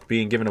that's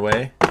being given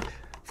away.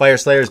 Fire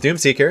Slayer's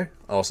Doomseeker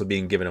also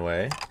being given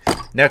away.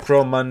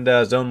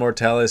 Necromunda Zone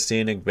Mortalis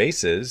Scenic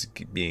Bases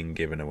being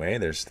given away.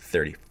 There's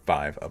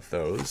 35 of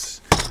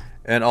those.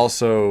 And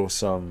also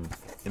some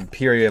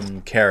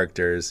Imperium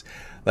characters.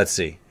 Let's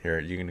see. Here,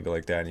 you're going to go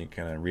like that and you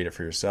kind of read it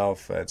for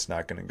yourself. It's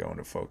not going to go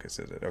into focus,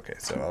 is it? Okay,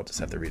 so I'll just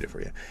have to read it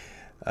for you.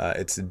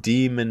 It's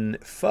Demon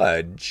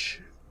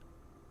Fudge.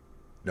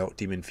 No,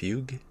 Demon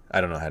Fugue?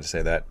 I don't know how to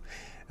say that.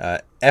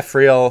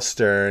 Ephriel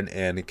Stern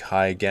and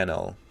Kai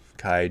Genel.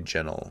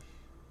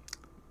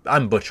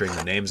 I'm butchering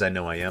the names. I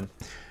know I am.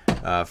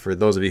 For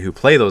those of you who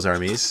play those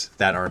armies,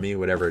 that army,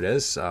 whatever it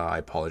is, I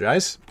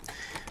apologize.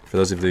 For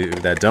those of you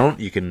that don't,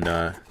 you can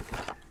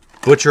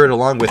butcher it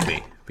along with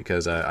me,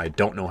 because I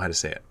don't know how to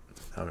say it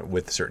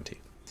with certainty.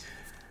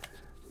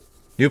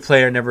 New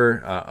player never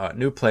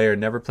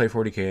play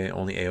 40k,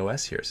 only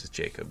AOS here, says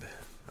Jacob.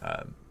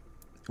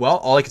 Well,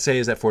 all I can say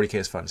is that 40k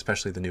is fun,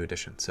 especially the new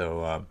edition.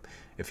 So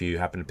if you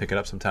happen to pick it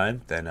up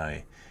sometime, then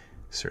I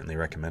certainly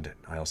recommend it.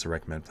 I also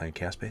recommend playing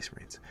Chaos Space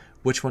Marines.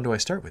 Which one do I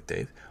start with,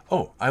 Dave?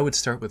 Oh, I would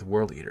start with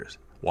World Eaters.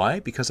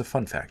 Why? Because of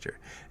fun factor.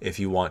 If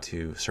you want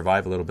to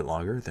survive a little bit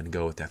longer, then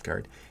go with Death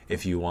Guard.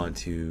 If you're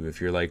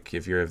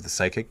of the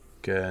psychic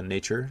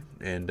nature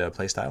and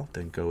play style,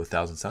 then go with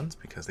Thousand Suns,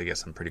 because they get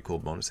some pretty cool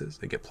bonuses.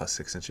 They get plus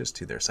 6 inches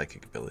to their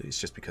psychic abilities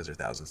just because they're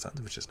Thousand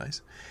Suns, which is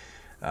nice.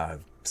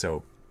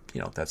 So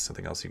that's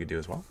something else you could do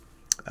as well.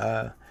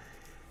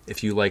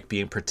 If you like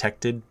being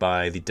protected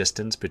by the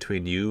distance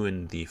between you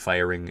and the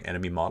firing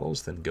enemy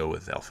models, then go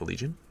with Alpha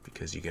Legion,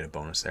 because you get a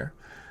bonus there.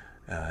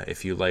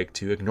 If you like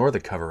to ignore the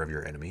cover of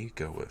your enemy,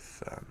 go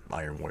with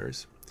Iron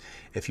Warriors.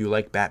 If you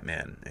like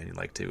Batman and you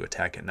like to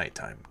attack at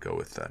nighttime, go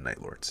with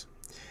Night Lords.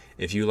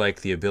 If you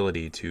like the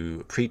ability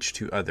to preach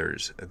to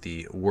others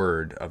the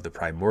word of the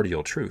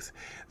primordial truth,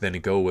 then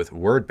go with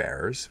Word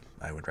Bearers.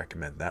 I would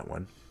recommend that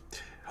one.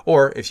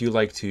 Or if you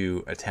like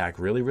to attack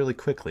really, really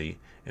quickly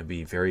and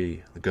be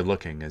very good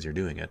looking as you're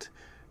doing it,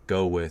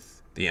 go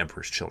with the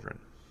Emperor's Children,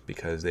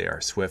 because they are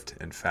swift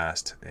and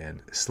fast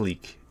and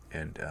sleek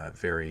and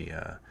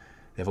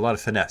they have a lot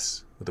of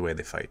finesse with the way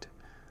they fight.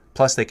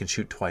 Plus, they can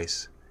shoot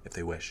twice if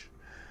they wish.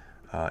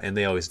 And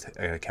they always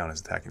count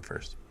as attacking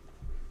first.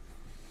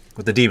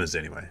 With the demons,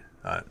 anyway.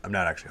 I'm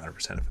not actually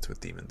 100% if it's with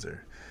demons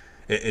or...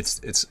 It's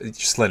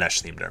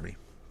Slaanesh themed army.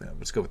 Yeah,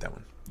 let's go with that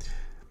one.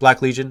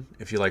 Black Legion,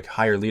 if you like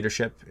higher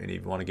leadership and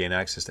you want to gain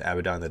access to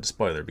Abaddon the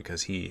Despoiler,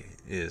 because he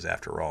is,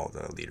 after all,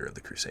 the leader of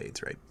the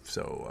Crusades, right?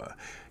 So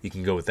you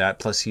can go with that.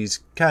 Plus, he's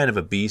kind of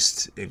a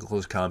beast in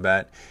close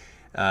combat.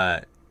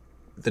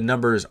 The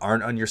numbers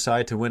aren't on your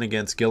side to win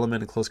against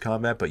Guilliman in close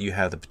combat, but you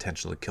have the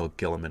potential to kill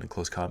Guilliman in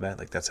close combat.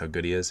 Like, that's how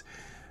good he is.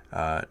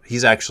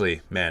 He's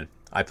actually, man,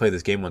 I played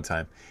this game one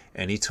time,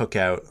 and he took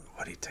out,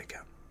 what did he take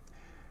out?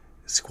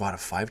 A squad of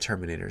 5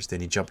 Terminators.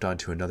 Then he jumped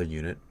onto another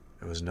unit.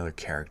 It was another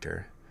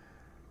character.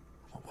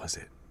 What was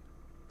it?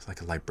 It was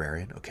like a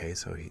librarian. Okay,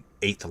 so he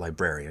ate the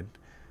librarian.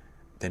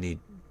 Then he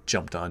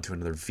jumped onto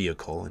another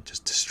vehicle and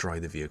just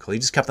destroyed the vehicle. He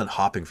just kept on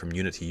hopping from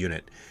unit to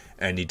unit,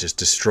 and he just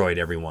destroyed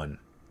everyone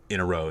in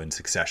a row in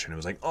succession. It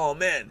was like, oh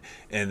man.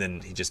 And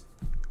then he just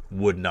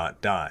would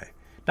not die.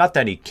 Not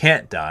that he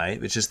can't die,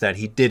 it's just that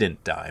he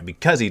didn't die. And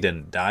because he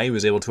didn't die, he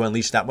was able to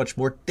unleash that much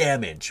more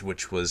damage,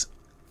 which was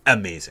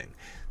amazing.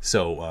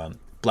 So,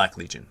 Black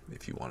Legion,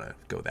 if you want to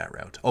go that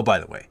route. Oh, by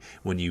the way,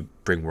 when you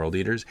bring World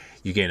Eaters,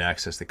 you gain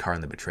access to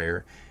Karn the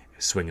Betrayer,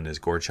 swinging his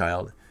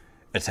Gorechild,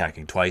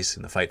 attacking twice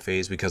in the fight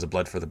phase because of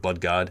Blood for the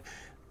Blood God,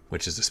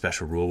 which is a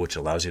special rule which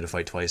allows you to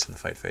fight twice in the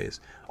fight phase.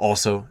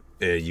 Also,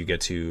 you get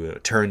to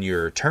turn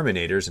your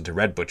Terminators into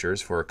Red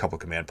Butchers for a couple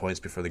command points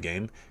before the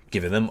game,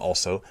 giving them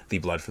also the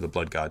Blood for the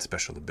Blood God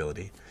special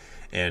ability.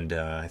 And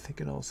I think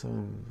it also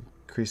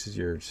increases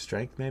your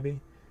strength,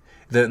 maybe?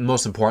 The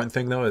most important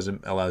thing, though, is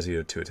it allows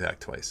you to attack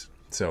twice.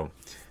 So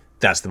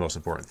that's the most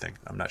important thing.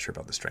 I'm not sure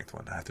about the strength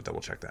one. I have to double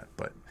check that.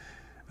 But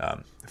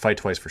fight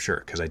twice for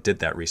sure, because I did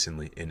that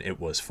recently, and it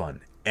was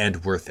fun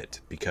and worth it,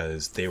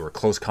 because they were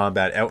close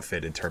combat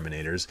outfitted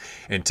Terminators,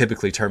 and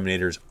typically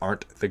Terminators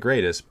aren't the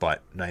greatest,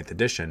 but 9th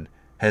edition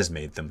has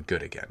made them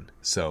good again.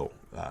 So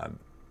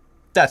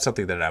that's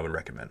something that I would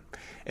recommend.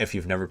 If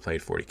you've never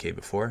played 40k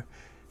before,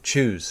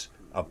 choose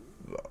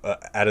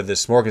out of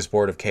this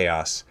smorgasbord of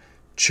chaos,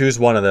 choose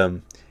one of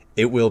them.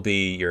 It will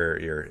be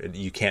your.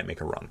 You can't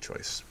make a wrong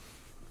choice.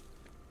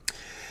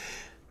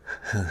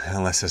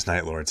 Unless it's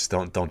Night Lords,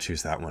 don't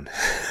choose that one.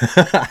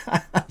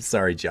 I'm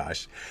sorry,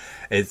 Josh.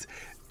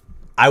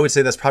 I would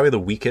say that's probably the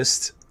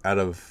weakest out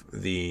of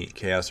the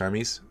Chaos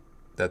armies.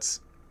 That's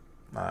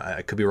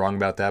I could be wrong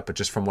about that, but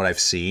just from what I've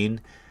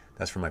seen,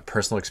 that's from my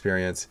personal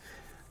experience,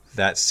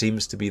 that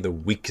seems to be the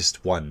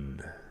weakest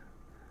one,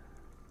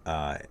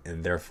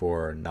 and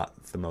therefore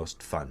not the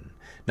most fun.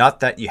 Not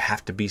that you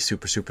have to be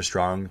super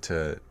strong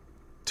to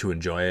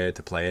enjoy it,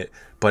 to play it,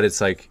 but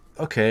it's like,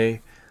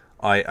 okay,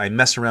 I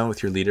mess around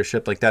with your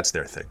leadership. Like, that's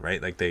their thing,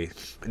 right? Like, they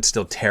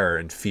instill terror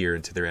and fear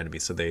into their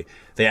enemies. So they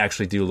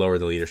actually do lower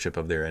the leadership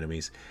of their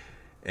enemies.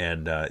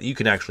 And you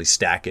can actually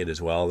stack it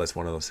as well. That's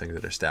one of those things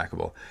that are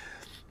stackable.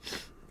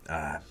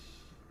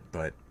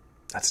 But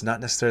that's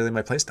not necessarily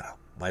my playstyle.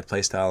 My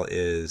playstyle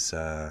is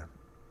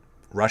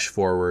rush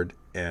forward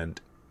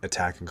and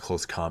attack in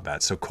close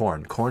combat. So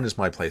Khorne is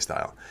my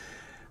playstyle.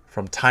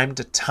 From time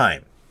to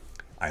time,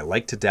 I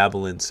like to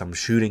dabble in some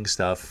shooting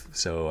stuff.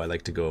 So I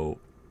like to go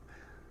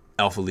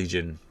Alpha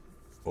Legion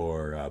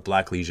or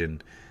Black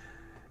Legion,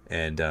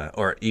 and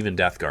or even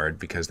Death Guard,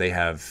 because they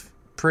have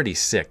pretty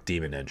sick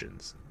demon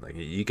engines. Like,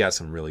 you got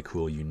some really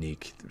cool,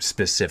 unique,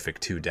 specific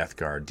to Death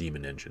Guard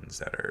demon engines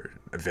that are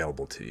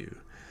available to you,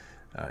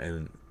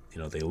 and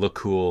they look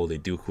cool, they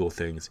do cool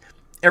things.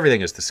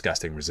 Everything is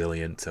disgusting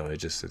resilient, so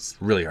it's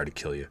really hard to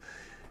kill you,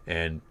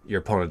 and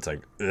your opponent's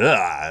like,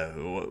 ugh,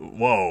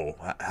 whoa,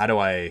 how do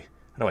I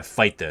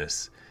fight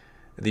this?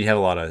 And then you have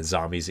a lot of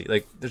zombies.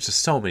 Like, there's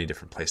just so many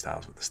different play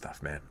styles with this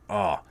stuff, man.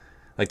 Oh,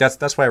 like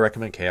that's why I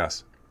recommend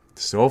Chaos.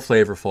 It's so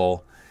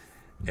flavorful,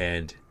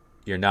 and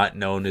you're not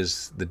known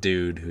as the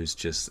dude who's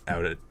just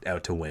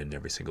out to win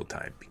every single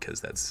time,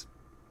 because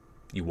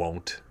you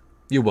won't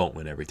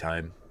win every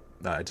time.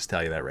 I just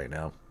tell you that right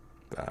now,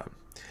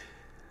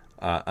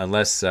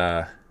 unless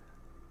your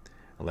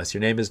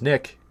name is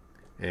Nick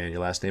and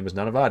your last name is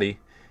Nanavati,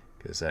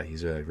 because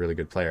he's a really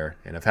good player,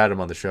 and I've had him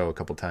on the show a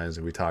couple times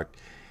and we talked.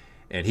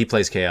 And he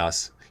plays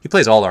Chaos. He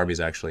plays all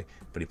armies, actually,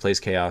 but he plays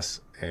Chaos,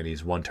 and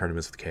he's won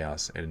tournaments with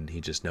Chaos, and he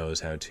just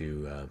knows how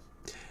to...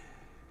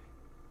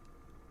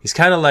 he's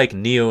kind of like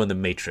Neo in the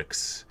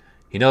Matrix.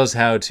 He knows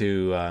how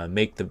to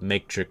make the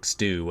Matrix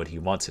do what he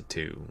wants it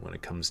to when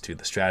it comes to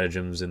the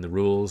stratagems and the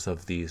rules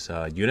of these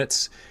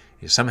units.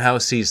 He somehow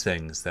sees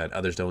things that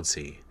others don't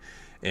see.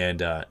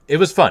 And it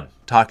was fun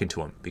talking to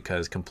him,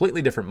 because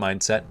completely different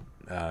mindset,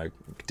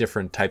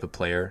 different type of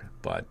player,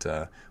 but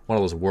one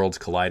of those worlds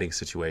colliding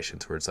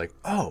situations where it's like,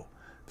 oh,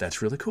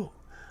 that's really cool.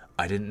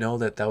 I didn't know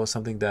that was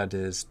something that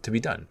is to be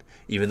done.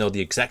 Even though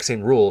the exact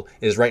same rule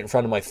is right in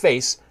front of my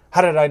face,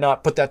 how did I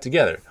not put that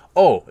together?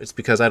 Oh, it's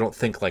because I don't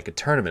think like a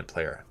tournament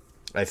player.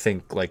 I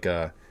think like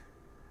a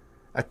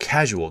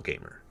casual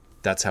gamer.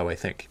 That's how I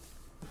think.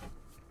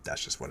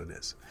 That's just what it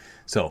is.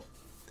 So,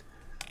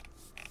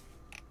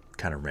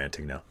 kind of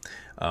ranting now.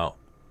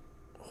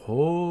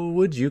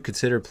 Would you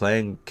consider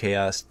playing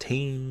Chaos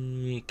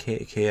Tainted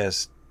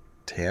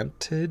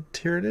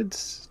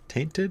Tyranids?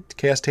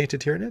 Chaos Tainted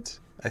Tyranids,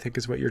 I think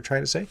is what you're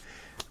trying to say.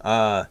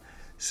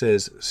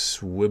 Says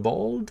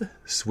Swidblad.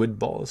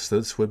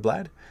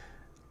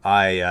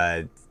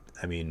 I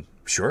mean,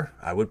 sure,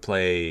 I would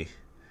play.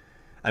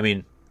 I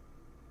mean,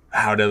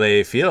 how do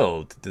they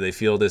feel? Do they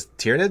feel as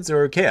Tyranids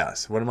or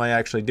Chaos? What am I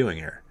actually doing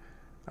here?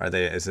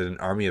 Is it an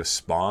army of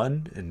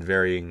spawn and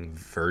varying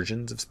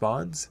versions of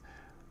spawns,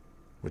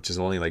 which is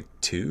only like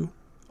 2?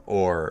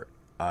 Or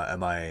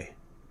am I...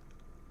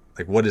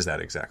 Like, what is that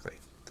exactly?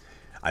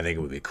 I think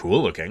it would be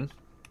cool looking,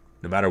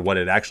 no matter what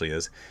it actually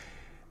is.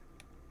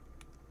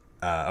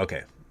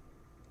 Okay.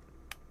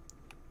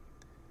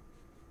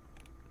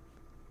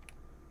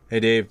 Hey,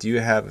 Dave, do you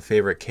have a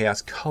favorite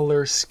Chaos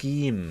color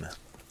scheme?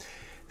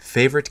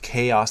 Favorite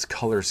Chaos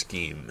color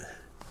scheme.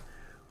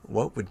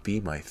 What would be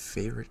my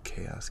favorite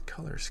Chaos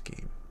color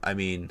scheme? I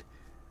mean,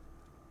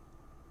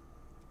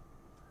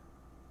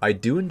 I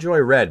do enjoy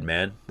red,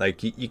 man.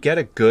 Like, you get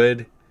a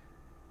good...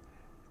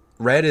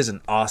 Red is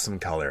an awesome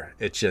color.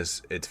 It's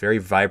very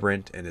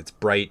vibrant, and it's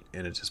bright,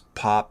 and it just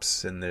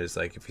pops, and there's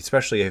like,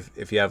 especially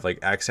if you have like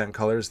accent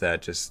colors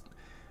that just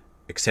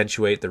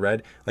accentuate the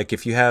red. Like,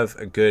 if you have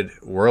a good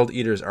World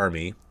Eaters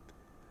army,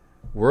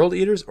 World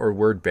Eaters or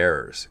Word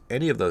Bearers,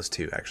 any of those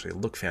two actually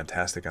look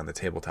fantastic on the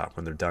tabletop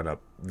when they're done up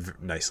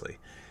nicely.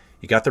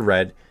 You got the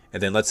red,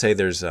 and then let's say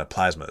there's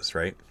plasmas,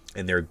 right?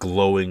 And they're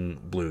glowing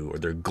blue, or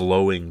they're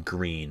glowing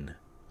green.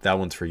 That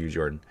one's for you,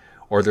 Jordan.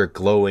 Or they're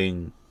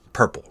glowing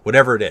purple,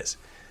 whatever it is.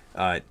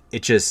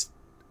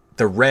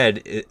 The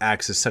red, it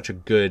acts as such a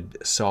good,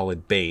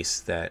 solid base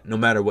that no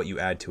matter what you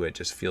add to it,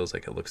 just feels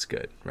like it looks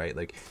good, right?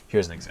 Like,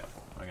 here's an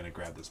example. I'm going to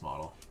grab this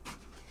model.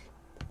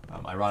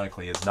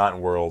 Ironically, it's not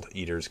in World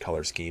Eater's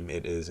color scheme.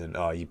 It is in...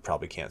 Oh, you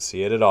probably can't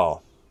see it at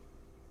all.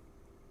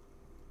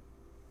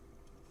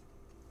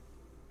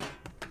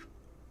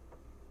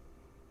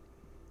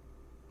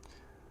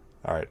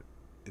 All right.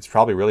 It's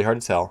probably really hard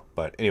to tell,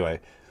 but anyway,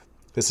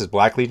 this is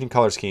Black Legion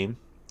color scheme.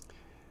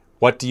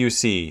 What do you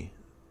see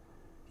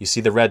You see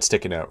the red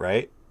sticking out,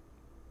 right?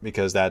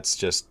 Because that's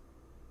just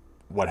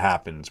what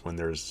happens when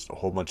there's a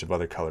whole bunch of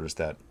other colors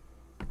that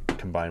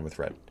combine with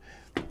red.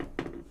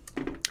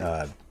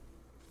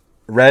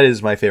 Red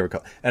is my favorite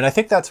color, and I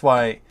think that's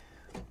why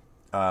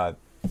I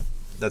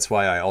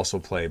also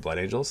play Blood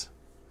Angels,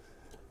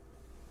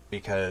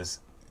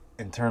 because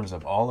in terms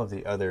of all of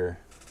the other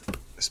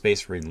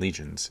Space Marine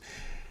legions,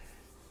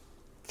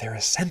 they're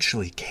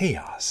essentially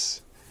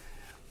chaos.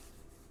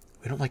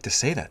 We don't like to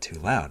say that too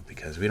loud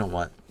because we don't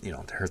want,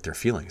 to hurt their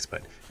feelings,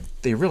 but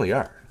they really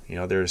are.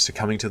 They're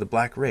succumbing to the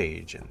Black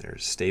Rage, and they're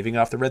staving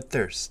off the Red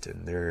Thirst,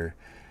 and they're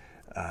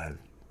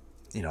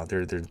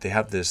they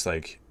have this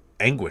like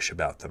anguish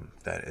about them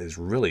that is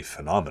really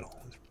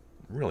phenomenal. It's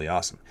really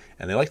awesome.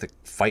 And they like to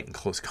fight in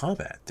close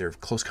combat. They're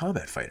close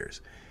combat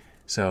fighters.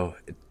 So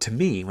to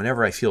me,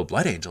 whenever I feel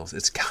Blood Angels,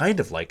 it's kind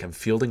of like I'm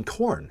fielding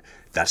Khorne.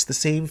 That's the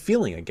same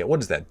feeling I get. What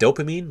is that?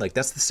 Dopamine? Like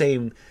that's the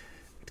same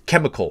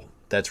chemical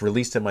that's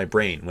released in my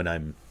brain when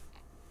I'm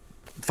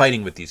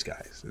fighting with these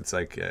guys. It's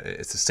like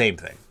it's the same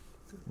thing.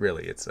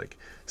 Really, it's like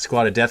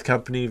Squad of Death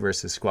Company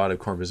versus Squad of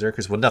Khorne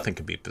Berserkers. Well, nothing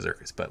can beat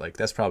Berserkers, but like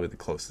that's probably the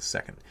closest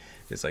second.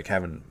 It's like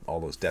having all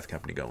those Death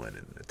Company go in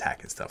and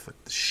attack and stuff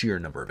with the sheer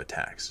number of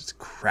attacks. It's a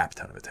crap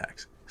ton of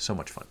attacks. So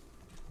much fun.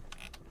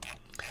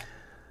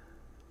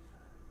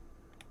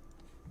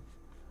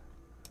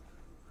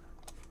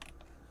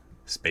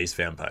 Space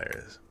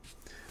Vampires.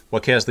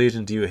 What Chaos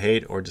Legion do you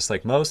hate or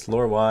dislike most?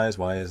 Lore-wise,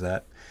 why is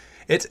that?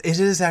 It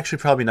is actually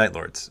probably Night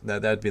Lords.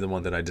 That'd be the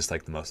one that I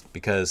dislike the most,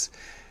 because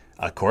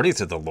according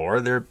to the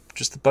lore, they're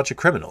just a bunch of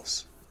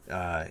criminals,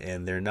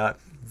 and they're not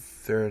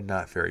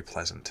very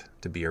pleasant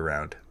to be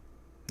around.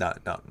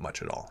 Not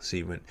much at all.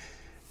 See,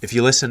 if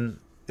you listen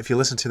to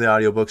the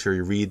audiobooks or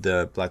you read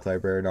the Black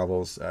Library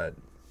novels,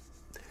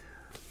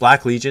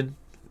 Black Legion,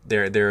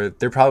 they're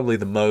probably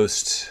the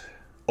most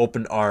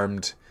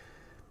open-armed,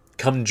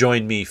 come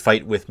join me,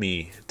 fight with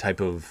me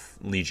type of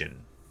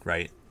legion,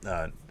 right?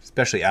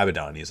 Especially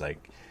Abaddon. He's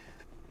like,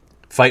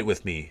 fight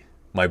with me,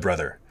 my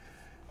brother.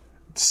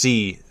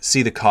 See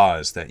the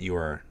cause that you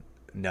are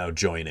now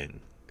joining.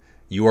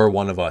 You are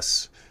one of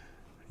us.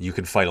 You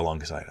can fight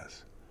alongside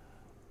us.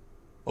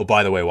 Oh,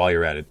 by the way, while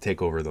you're at it,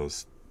 take over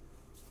those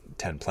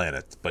 10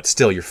 planets. But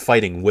still, you're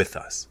fighting with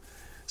us.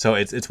 So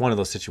it's one of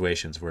those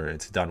situations where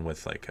it's done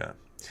with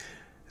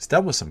it's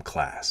done with some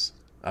class.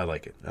 I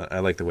like it. I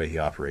like the way he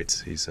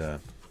operates. He's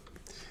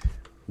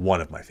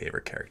one of my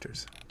favorite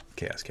characters.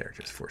 Chaos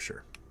characters, for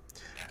sure.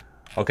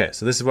 Okay,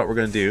 so this is what we're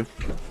going to do.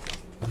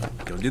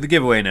 We're going to do the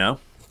giveaway now.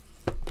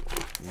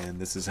 And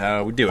this is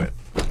how we do it.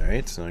 All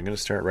right, so I'm going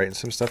to start writing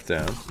some stuff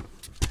down.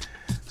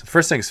 So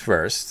first things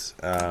first,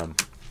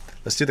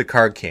 let's do the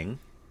Card King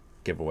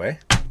giveaway.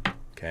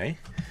 Okay.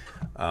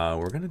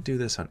 We're going to do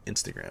this on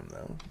Instagram,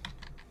 though,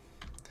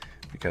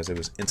 because it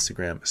was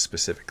Instagram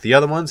specific. The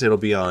other ones, it'll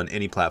be on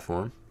any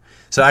platform.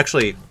 So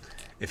actually,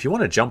 if you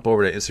want to jump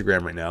over to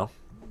Instagram right now,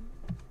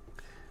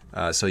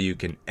 so you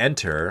can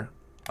enter,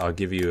 I'll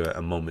give you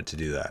a moment to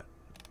do that.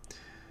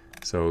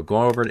 So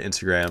go over to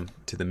Instagram,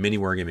 to the Mini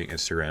Wargaming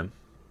Instagram,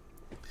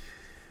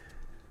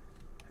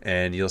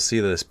 and you'll see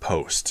this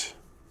post.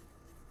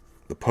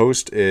 The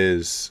post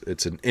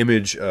it's an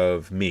image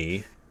of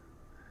me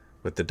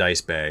with the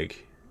dice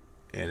bag,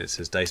 and it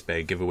says dice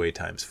bag giveaway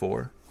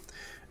 ×4. It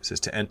says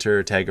to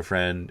enter, tag a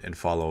friend, and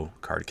follow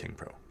Card King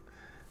Pro.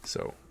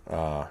 So,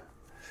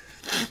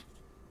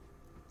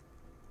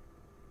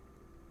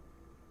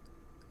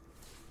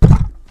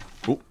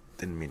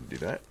 didn't mean to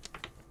do that.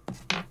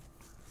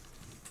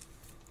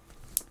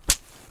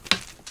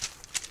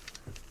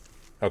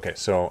 Okay,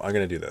 so I'm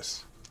going to do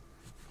this.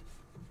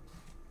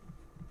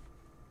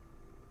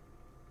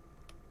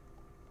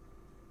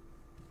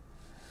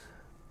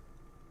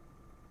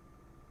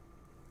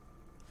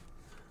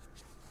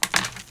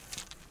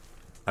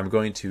 I'm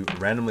going to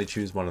randomly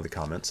choose one of the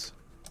comments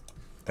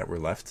that were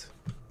left.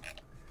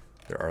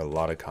 There are a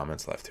lot of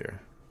comments left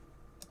here.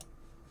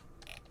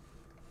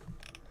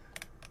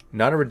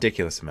 Not a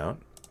ridiculous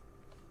amount,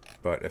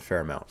 but a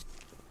fair amount.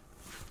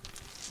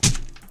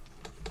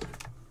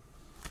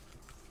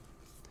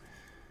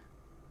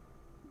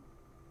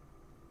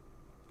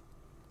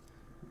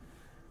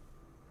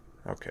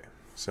 Okay,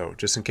 so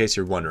just in case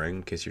you're wondering,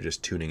 in case you're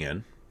just tuning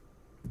in,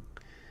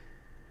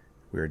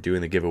 we are doing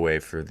the giveaway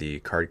for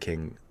the Card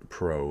King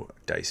Pro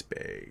dice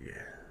bag.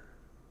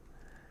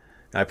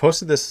 Now, I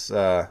posted this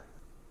a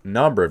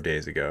number of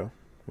days ago.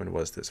 When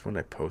was this? When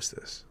did I post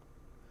this?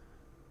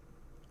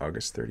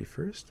 August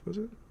 31st, was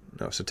it?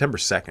 No, September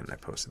 2nd I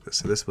posted this.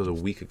 So this was a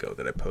week ago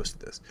that I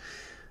posted this.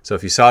 So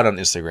if you saw it on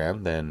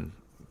Instagram, then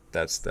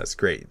that's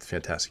great. It's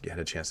fantastic. You had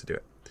a chance to do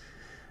it.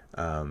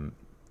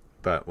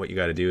 But what you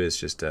got to do is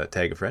just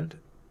tag a friend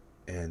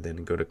and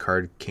then go to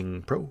Card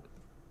King Pro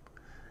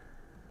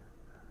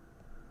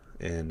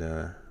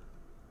and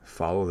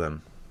follow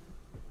them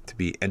to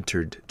be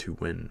entered to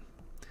win.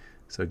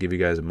 So I'll give you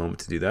guys a moment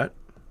to do that.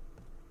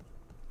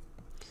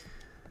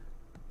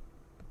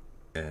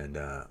 And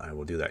I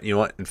will do that. You know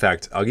what? In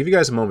fact, I'll give you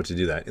guys a moment to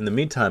do that. In the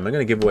meantime, I'm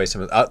going to give away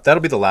some of... that'll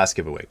be the last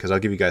giveaway, because I'll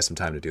give you guys some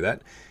time to do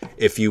that,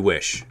 if you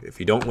wish. If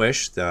you don't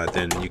wish,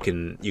 then you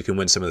can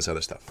win some of this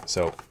other stuff.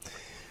 So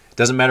it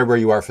doesn't matter where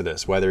you are for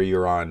this, whether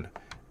you're on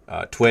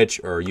Twitch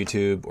or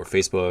YouTube or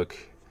Facebook.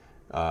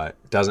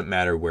 Doesn't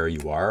matter where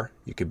you are.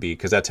 You could be,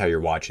 because that's how you're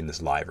watching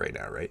this live right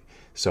now, right?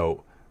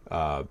 So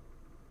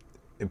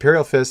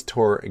Imperial Fist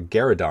Tor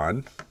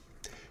Garadon.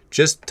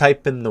 Just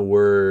type in the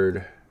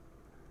word...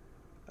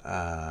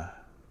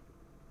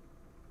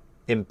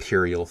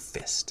 Imperial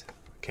Fist.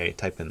 Okay,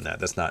 type in that.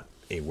 That's not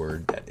a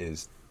word, that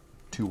is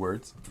 2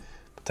 words.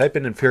 Type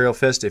in Imperial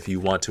Fist if you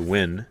want to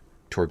win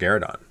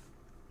Torgaradon.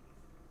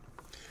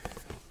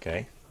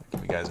 Okay, I'll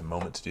give you guys a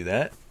moment to do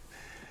that.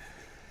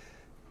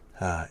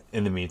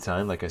 In the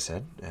meantime, like I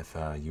said, if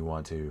you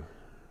want to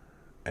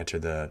enter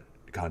the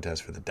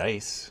contest for the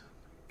dice,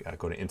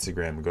 go to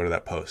Instagram and go to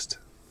that post,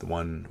 the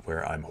one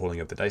where I'm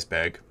holding up the dice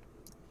bag,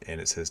 and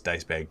it says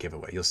dice bag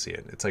giveaway. You'll see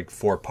it. It's like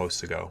 4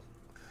 posts ago.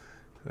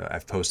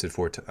 I've posted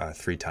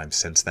 3 times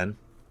since then,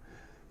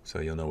 so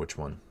you'll know which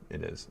one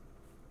it is.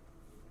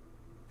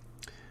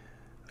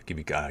 I'll give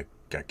you guys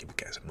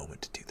a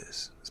moment to do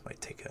this. This might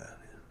take a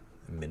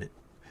minute.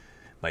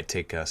 Might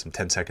take some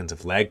 10 seconds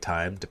of lag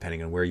time,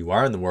 depending on where you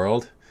are in the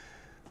world.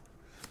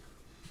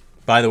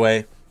 By the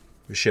way,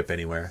 we ship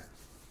anywhere,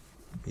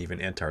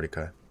 even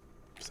Antarctica.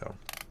 So,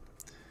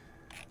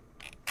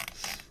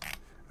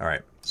 all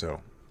right. So,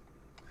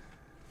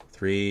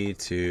 3,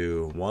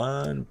 2,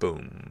 1,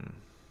 boom.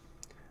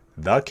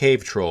 The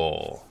Cave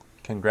Troll.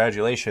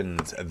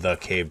 Congratulations, The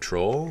Cave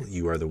Troll.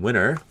 You are the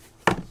winner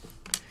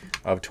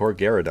of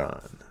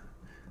Torgaradon.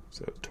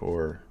 So,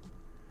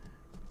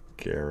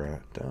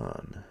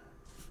 Torgaradon.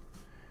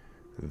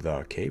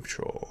 The Cave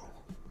Troll.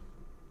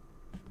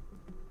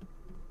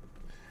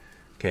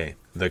 Okay,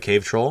 The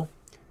Cave Troll.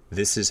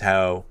 This is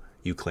how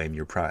you claim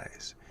your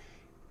prize.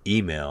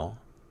 Email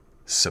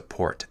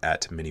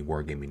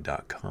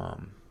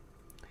support@miniwargaming.com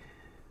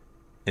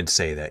and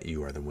say that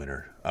you are the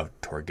winner of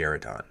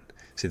Torgaradon.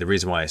 See, the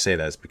reason why I say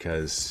that is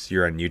because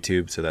you're on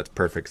YouTube, so that's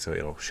perfect. So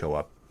it'll show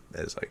up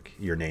as like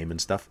your name and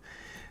stuff.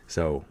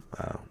 So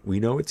we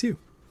know it's you.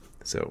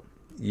 So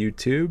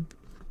YouTube.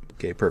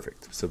 Okay,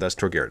 perfect. So that's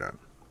Torgaradon.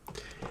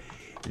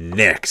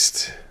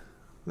 Next,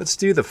 let's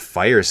do the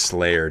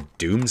Fyreslayer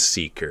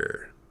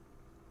Doomseeker.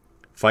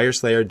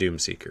 Fyreslayer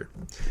Doomseeker.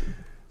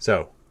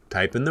 So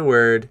type in the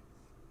word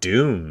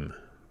Doom,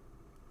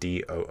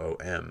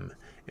 D-O-O-M,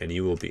 and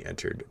you will be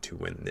entered to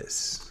win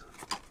this.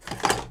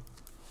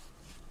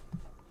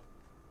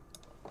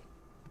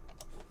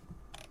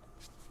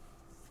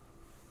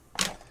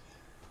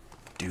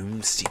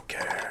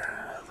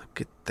 Doomseeker.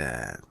 Look at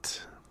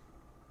that.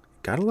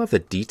 Gotta love the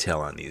detail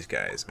on these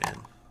guys, man.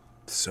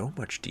 So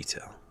much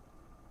detail.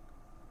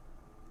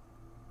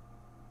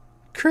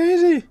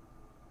 Crazy.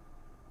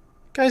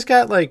 Guy's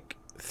got like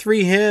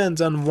 3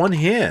 hands on 1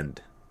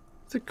 hand.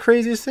 It's the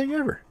craziest thing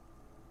ever.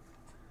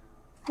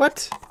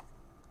 What?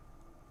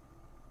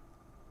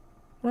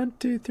 1,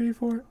 2, 3,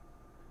 4.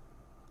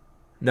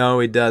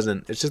 No, he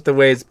doesn't. It's just the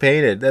way it's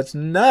painted. That's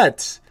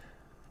nuts.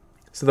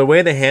 So the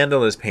way the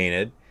handle is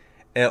painted,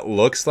 it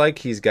looks like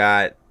he's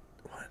got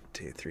 1,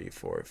 2, 3,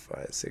 4,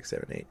 5, 6,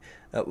 7, 8.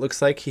 It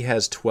looks like he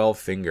has 12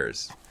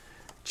 fingers.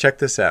 Check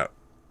this out.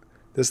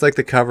 This is like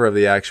the cover of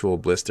the actual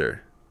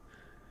blister.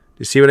 Do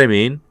you see what I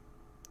mean?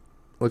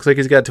 Looks like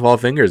he's got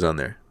 12 fingers on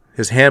there.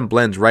 His hand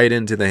blends right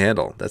into the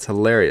handle. That's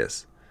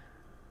hilarious.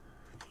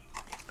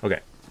 Okay.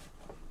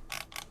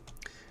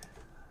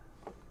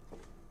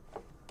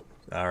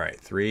 All right.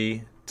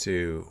 3,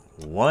 2,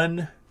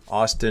 1.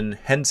 Austin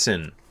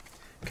Henson.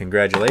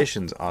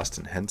 Congratulations,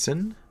 Austin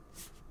Henson.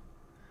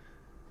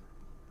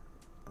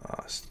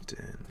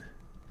 Austin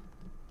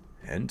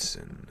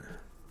Henson.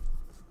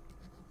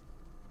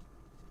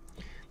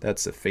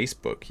 That's a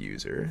Facebook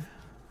user.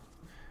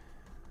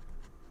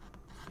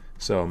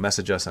 So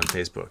message us on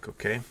Facebook,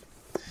 okay?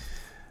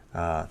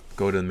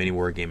 Go to the Mini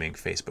Wargaming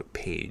Facebook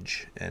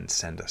page and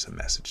send us a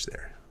message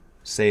there.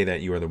 Say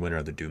that you are the winner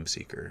of the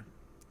Doomseeker,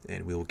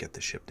 and we will get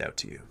this shipped out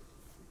to you.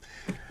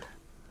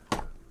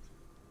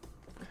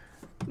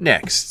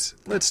 Next,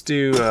 let's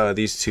do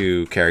these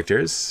 2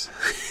 characters.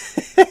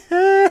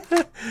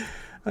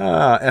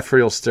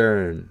 Ephriel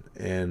Stern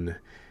and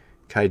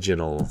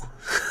Kaiginal.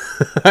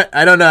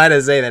 I don't know how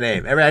to say the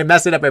name. I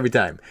mess it up every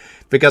time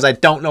because I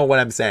don't know what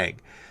I'm saying.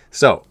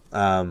 So,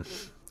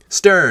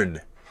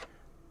 Stern.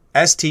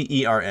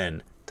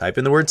 S-T-E-R-N. Type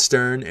in the word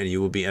Stern and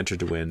you will be entered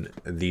to win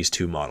these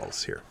 2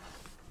 models here.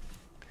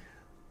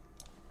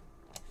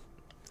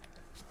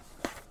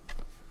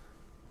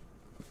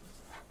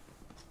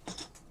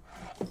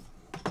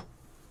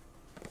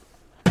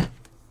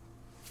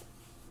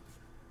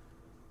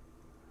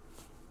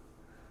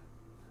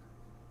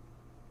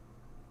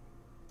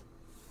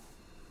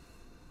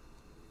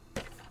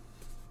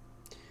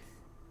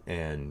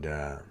 And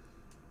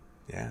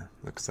yeah,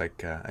 looks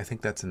like I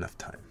think that's enough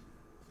time.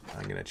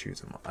 I'm gonna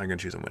choose a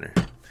winner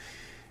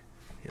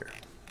here.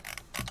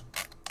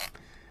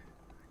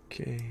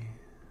 Okay,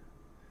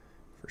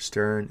 for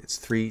Stern. It's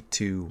 3,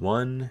 2,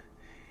 1.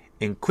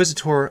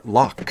 Inquisitor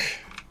Locke.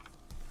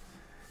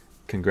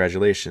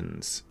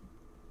 Congratulations.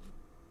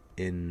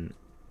 Inquisitor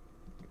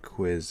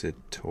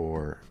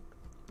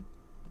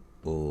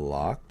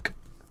Locke.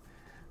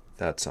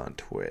 That's on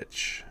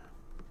Twitch.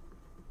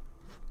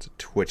 It's a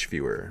Twitch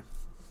viewer.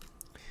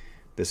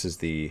 This is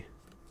the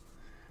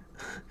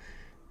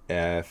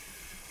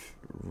F.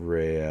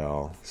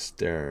 Rail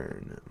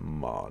Stern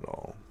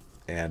model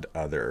and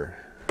other,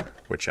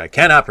 which I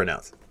cannot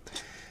pronounce.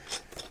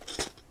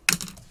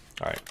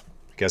 All right,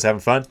 you guys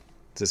having fun?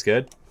 Is this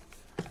good?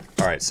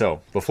 All right,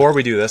 so before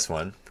we do this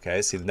one,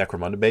 okay, see the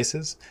Necromunda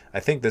bases? I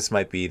think this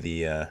might be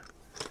the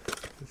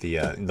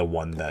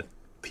one that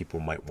people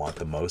might want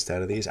the most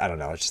out of these. I don't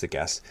know, it's just a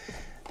guess.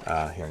 Here,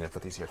 I'm gonna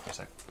put these here for a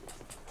sec.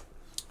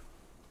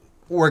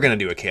 We're gonna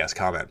do a Chaos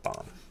Comment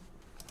Bomb.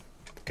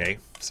 Okay,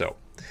 so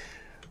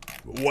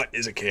what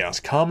is a Chaos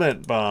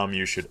Comment Bomb,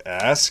 you should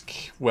ask?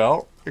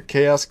 Well, a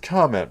Chaos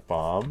Comment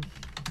Bomb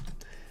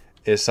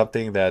is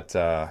something that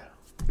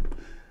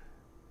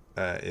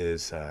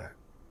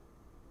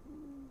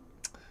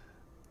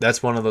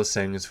that's one of those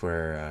things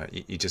where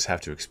you just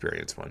have to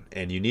experience one,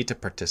 and you need to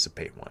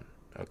participate one.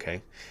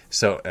 Okay,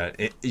 so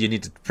you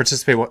need to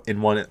participate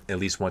in one at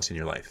least once in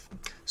your life.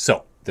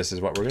 So this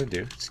is what we're gonna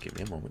do. Just give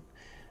me a moment.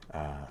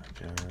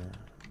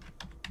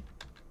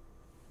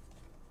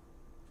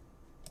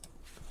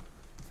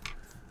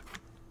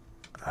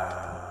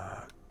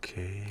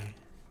 Okay.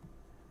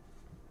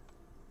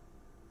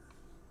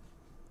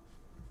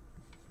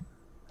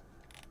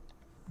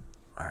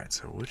 All right,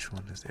 so which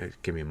one is there?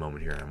 Give me a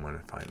moment here. I want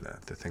to find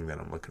the thing that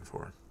I'm looking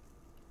for.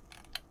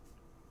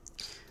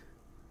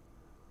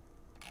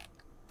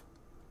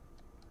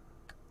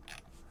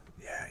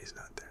 Yeah, he's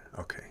not there.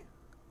 Okay.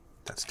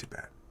 That's too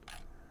bad.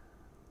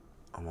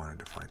 I wanted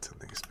to find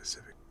something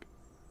specific.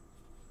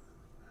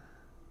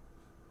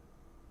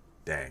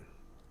 Dang.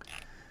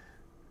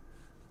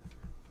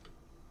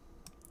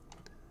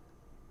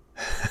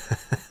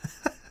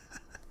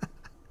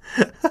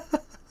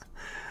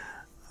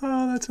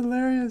 Oh, that's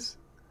hilarious.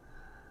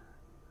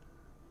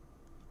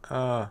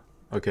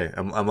 Okay,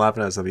 I'm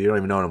laughing at something. You don't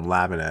even know what I'm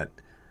laughing at,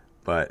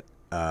 but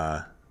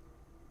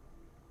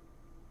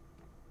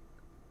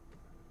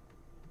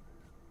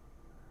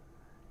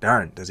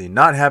darn, does he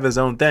not have his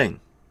own thing?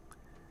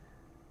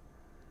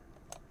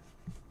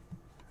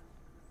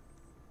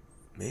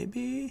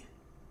 Maybe?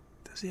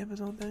 Does he have his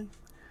own thing?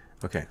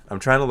 Okay, I'm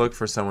trying to look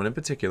for someone in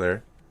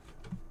particular,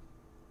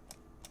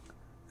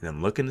 and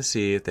I'm looking to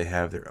see if they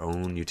have their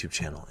own YouTube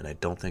channel, and I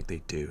don't think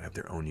they do have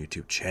their own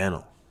YouTube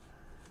channel.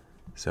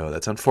 So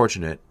that's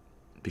unfortunate,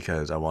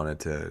 because I wanted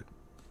to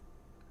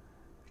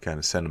kind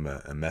of send him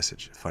a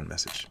message, a fun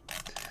message.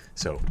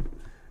 So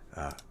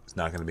it's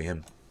not going to be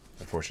him,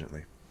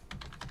 unfortunately.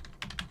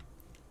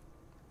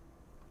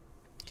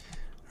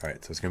 All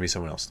right, so it's going to be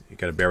someone else. You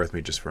got to bear with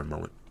me just for a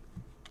moment.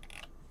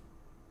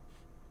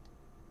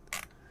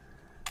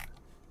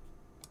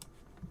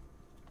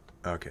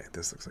 Okay,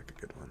 this looks like a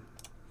good one.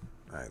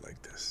 I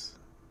like this.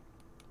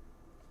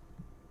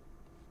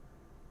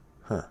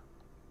 Huh.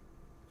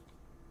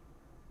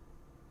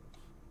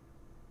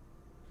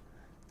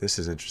 This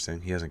is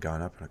interesting. He hasn't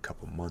gone up in a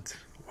couple months.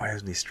 Why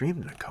hasn't he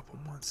streamed in a couple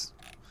months?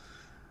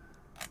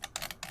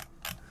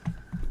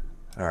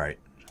 All right.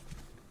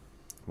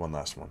 One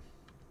last one.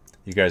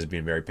 You guys are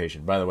being very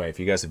patient. By the way, if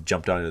you guys have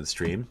jumped onto the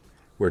stream,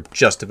 we're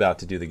just about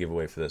to do the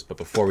giveaway for this. But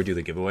before we do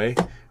the giveaway,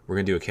 we're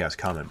going to do a Chaos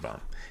Comment Bomb.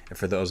 And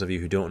for those of you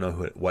who don't know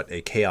what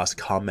a Chaos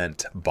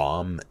Comment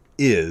Bomb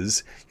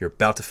is, you're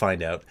about to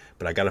find out.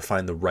 But I got to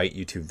find the right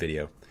YouTube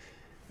video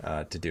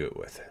to do it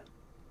with.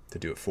 To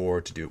do it for,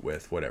 to do it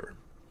with, whatever.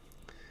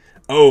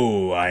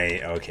 Oh,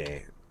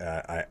 okay.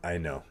 I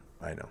know.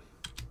 I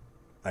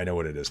know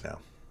what it is now.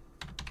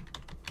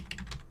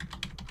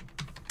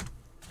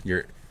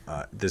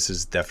 This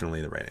is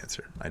definitely the right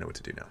answer. I know what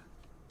to do now.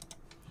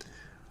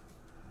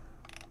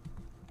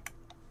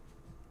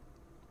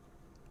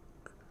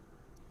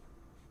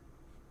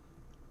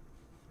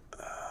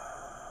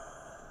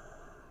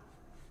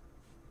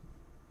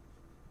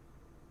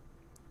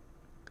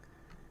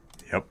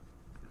 Yep.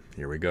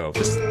 Here we go.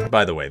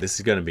 By the way, this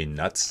is going to be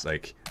nuts.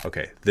 Like,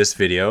 okay, this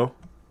video.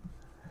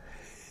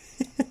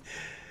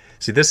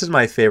 See, this is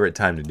my favorite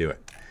time to do it.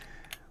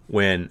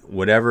 When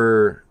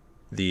whatever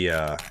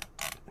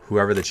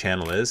whoever the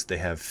channel is, they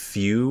have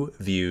few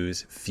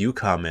views, few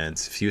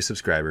comments, few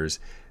subscribers.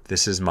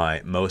 This is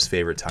my most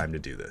favorite time to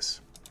do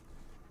this.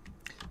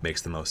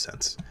 Makes the most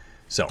sense.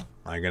 So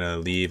I'm going to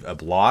leave a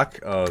block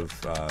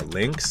of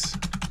links,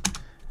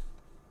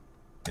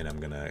 and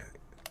I'm going to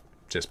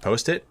just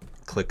post it.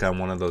 Click on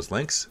one of those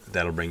links.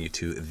 That'll bring you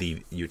to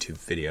the YouTube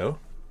video.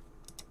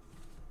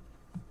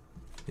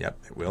 Yep,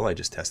 it will. I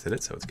just tested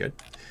it, so it's good.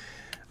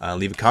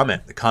 Leave a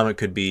comment. The comment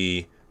could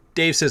be,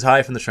 Dave says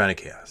hi from the Shrine of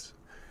Chaos.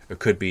 It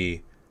could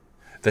be,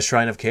 the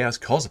Shrine of Chaos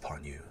calls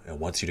upon you and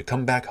wants you to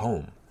come back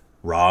home.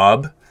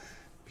 Rob,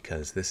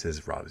 because this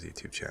is Rob's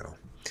YouTube channel.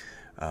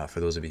 For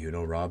those of you who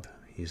know Rob,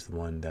 he's the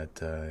one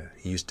that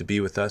he used to be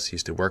with us. He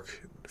used to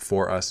work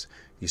for us.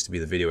 He used to be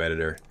the video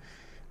editor.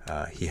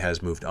 He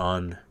has moved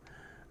on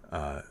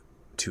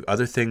to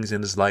other things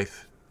in his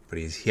life, but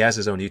he has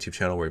his own YouTube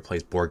channel where he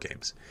plays board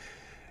games.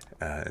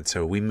 And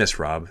so we miss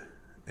Rob,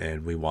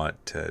 and we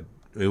want to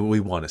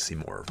see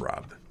more of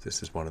Rob.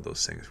 This is one of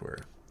those things where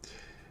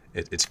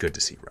it's good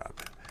to see Rob.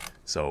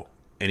 So,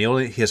 and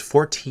he has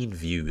 14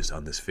 views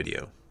on this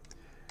video,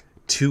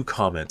 2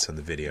 comments on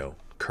the video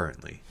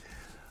currently.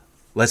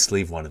 Let's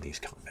leave one of these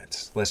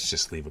comments. Let's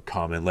just leave a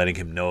comment letting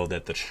him know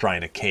that the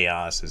Shrine of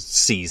Chaos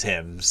sees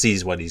him,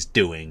 sees what he's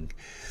doing,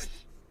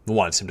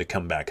 wants him to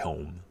come back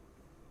home.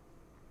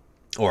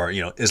 Or,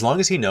 as long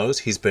as he knows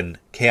he's been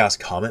Chaos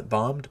comment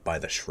bombed by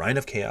the Shrine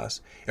of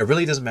Chaos, it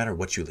really doesn't matter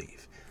what you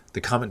leave.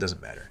 The comment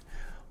doesn't matter.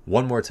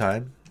 One more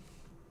time.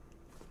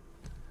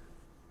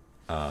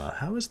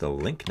 How is the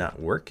link not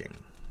working?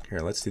 Here,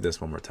 let's do this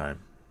one more time.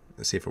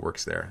 Let's see if it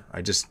works there.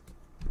 I just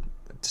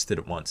did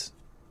it once.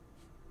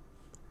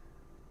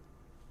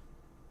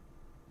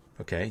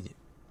 Okay.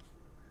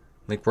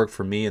 Link worked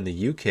for me in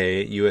the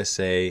UK,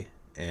 USA,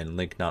 and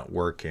link not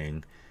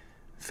working.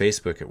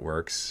 Facebook, it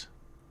works.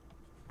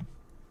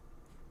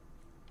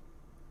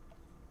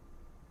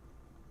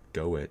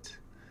 Go it.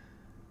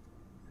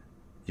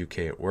 UK,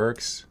 it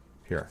works.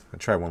 Here, I'll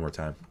try one more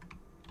time.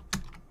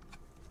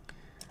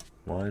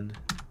 1,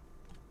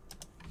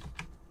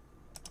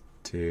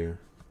 2.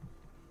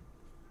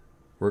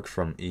 Work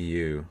from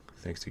EU.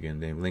 Thanks again,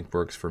 Dave. Link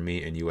works for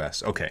me in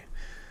US. Okay.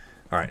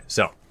 All right.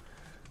 So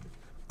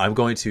I'm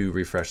going to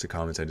refresh the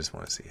comments. I just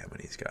want to see how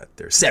many he's got.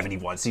 There's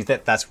 71. See,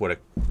 that's what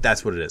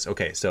it is.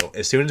 Okay. So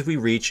as soon as we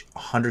reach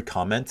 100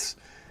 comments,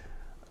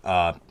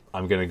 I'm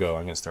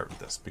gonna start with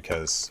this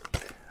because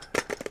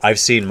I've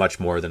seen much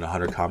more than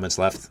 100 comments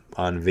left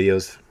on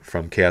videos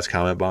from Chaos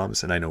Comment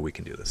Bombs, and I know we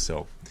can do this.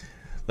 So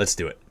let's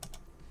do it.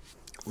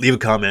 Leave a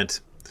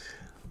comment.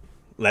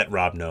 Let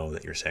Rob know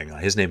that you're saying hi.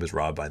 His name is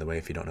Rob, by the way,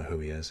 if you don't know who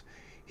he is.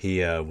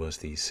 He was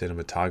the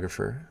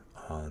cinematographer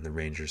on the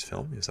Rangers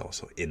film. He was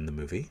also in the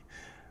movie.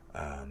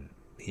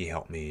 He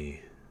helped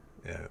me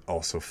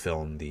also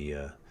film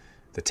the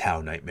Tau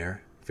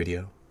Nightmare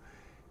video.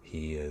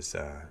 He was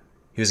a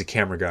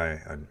camera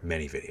guy on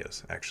many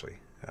videos, actually.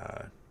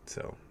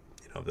 So,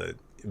 the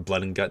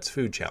Blood and Guts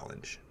Food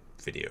Challenge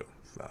video.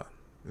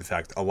 In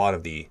fact, a lot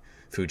of the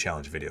food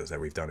challenge videos that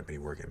we've done at Mini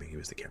Wargaming, he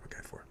was the camera guy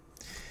for.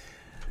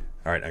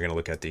 All right, I'm going to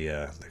look at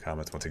the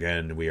comments once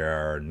again. We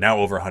are now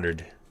over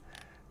 100.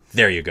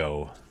 There you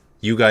go.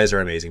 You guys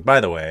are amazing. By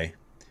the way,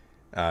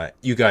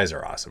 you guys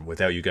are awesome.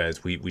 Without you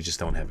guys, we just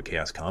don't have a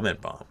Chaos Comment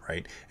Bomb,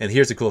 right? And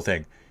here's the cool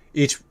thing.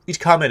 Each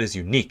comment is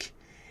unique.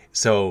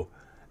 So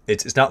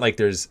it's not like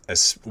there's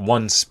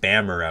one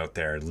spammer out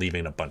there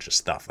leaving a bunch of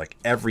stuff. Like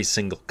every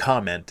single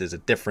comment is a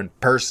different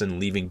person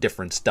leaving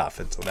different stuff.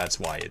 And so that's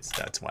why it's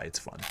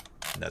fun.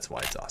 And that's why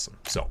it's awesome.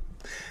 So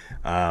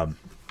now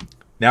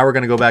we're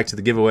going to go back to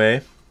the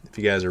giveaway, if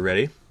you guys are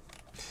ready.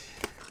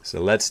 So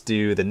let's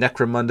do the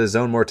Necromunda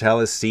Zone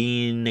Mortalis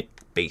Scenic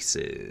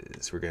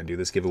Bases. We're going to do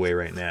this giveaway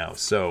right now.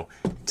 So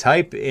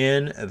type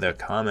in the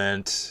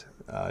comment,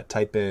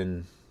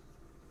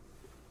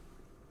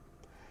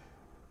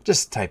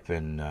 just type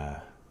in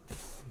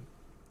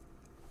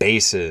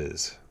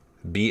bases,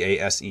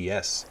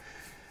 BASES,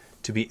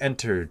 to be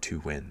entered to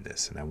win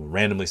this. And I will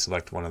randomly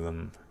select one of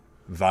them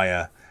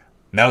via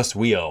mouse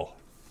wheel.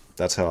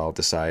 That's how I'll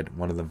decide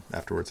one of them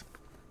afterwards.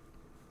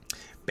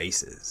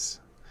 Bases.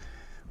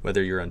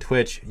 Whether you're on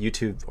Twitch,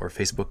 YouTube, or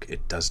Facebook,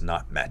 it does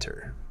not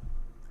matter.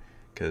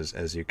 Because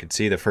as you can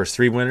see, the first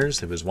 3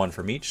 winners, it was one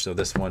from each. So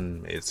this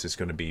one, it's just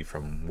going to be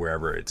from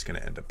wherever it's going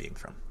to end up being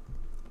from.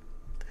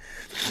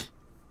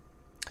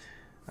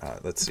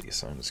 Let's see.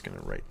 So I'm just going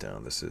to write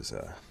down. This is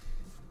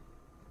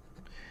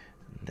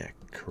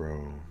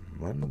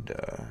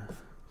Necromunda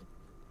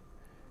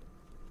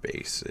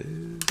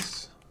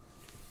Bases.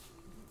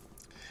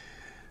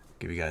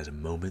 Give you guys a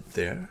moment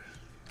there.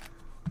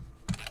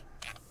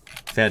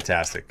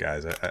 Fantastic,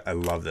 guys. I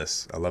love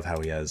this. I love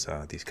how he has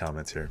these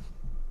comments here.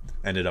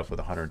 Ended up with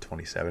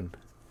 127.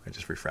 I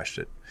just refreshed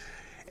it.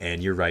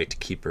 And you're right,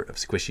 Keeper of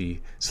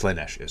Squishy,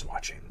 Slanesh is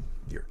watching.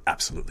 You're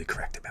absolutely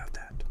correct about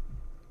that.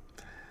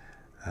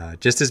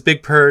 Just as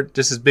Big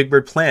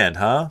Bird planned,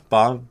 huh?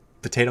 Bomb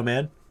Potato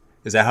Man?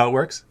 Is that how it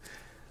works?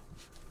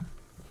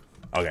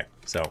 Okay,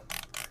 so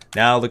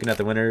now looking at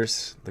the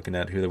winners, looking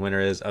at who the winner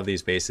is of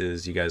these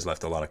bases. You guys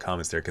left a lot of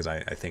comments there because I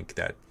think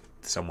that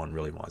someone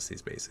really wants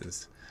these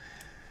bases.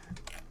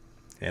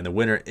 And the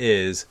winner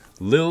is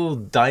Lil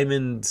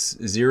Diamond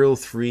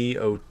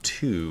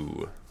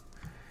 0302.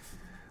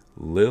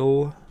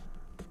 Lil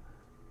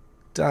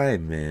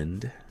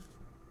Diamond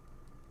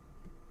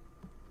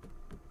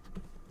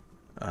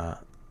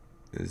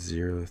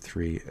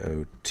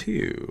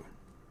 0302.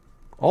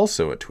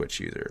 Also a Twitch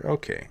user.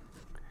 Okay.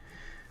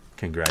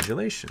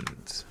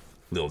 Congratulations,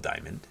 Lil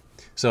Diamond.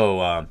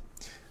 So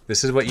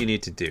this is what you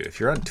need to do. If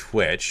you're on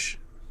Twitch,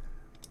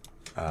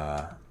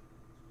 okay,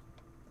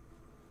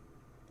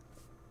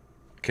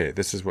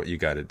 this is what you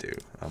got to do.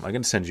 I'm going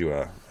to send you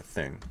a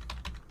thing.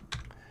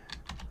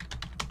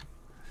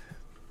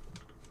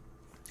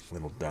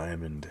 Little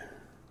Diamond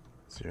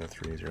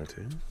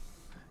 0302.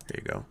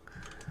 There you go.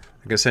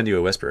 I'm going to send you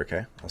a whisper,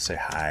 okay? I'll say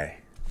hi.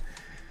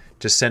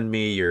 Just send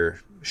me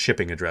your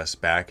shipping address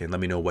back and let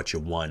me know what you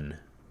won.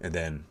 And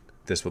then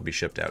this will be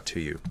shipped out to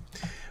you.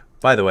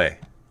 By the way,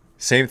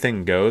 same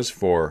thing goes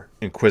for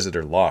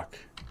Inquisitor Lock.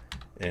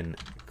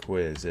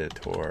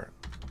 Inquisitor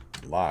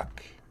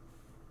Lock.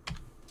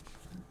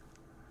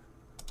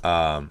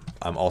 I'm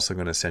also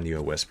going to send you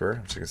a whisper.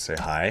 I'm just going to say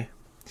hi.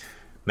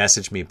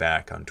 Message me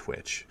back on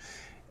Twitch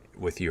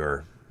with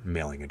your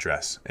mailing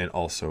address and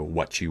also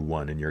what you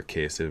won. In your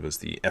case, it was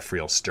the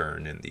Ephriel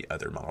Stern and the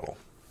other model.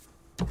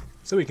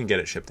 So we can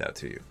get it shipped out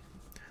to you.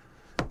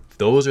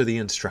 Those are the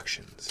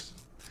instructions.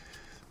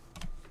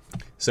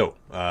 So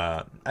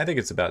I think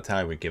it's about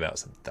time we give out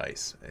some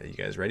dice. Are you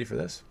guys ready for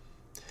this?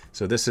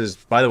 So this is,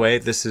 by the way,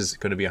 this is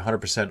going to be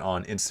 100%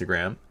 on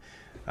Instagram.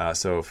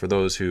 So for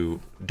those who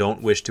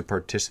don't wish to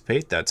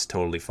participate, that's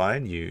totally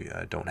fine. You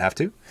don't have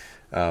to.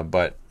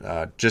 But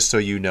just so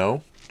you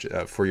know,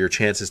 for your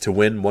chances to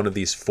win one of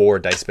these 4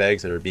 dice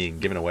bags that are being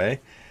given away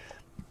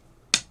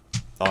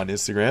on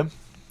Instagram,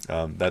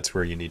 that's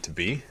where you need to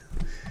be.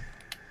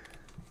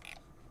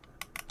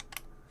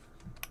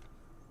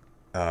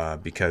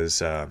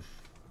 Because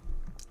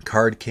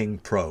Card King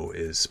Pro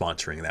is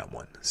sponsoring that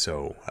one.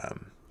 So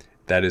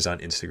that is on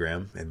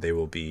Instagram, and they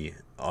will be,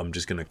 I'm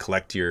just going to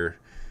collect your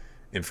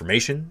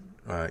information,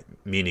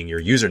 meaning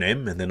your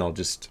username, and then I'll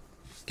just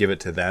give it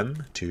to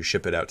them to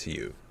ship it out to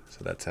you.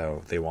 So that's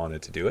how they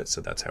wanted to do it,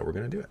 so that's how we're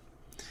going to do it.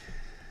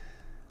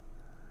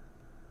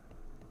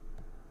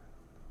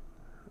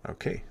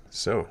 Okay,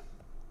 so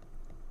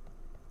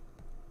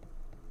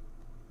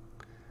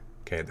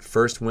the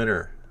first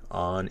winner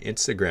on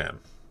Instagram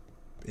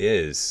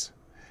is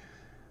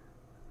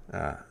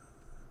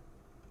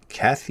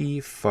Kathy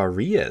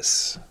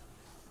Farias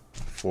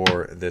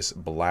for this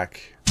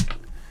black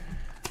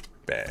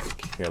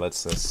bag. Here, let's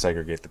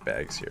segregate the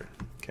bags here.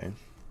 Okay.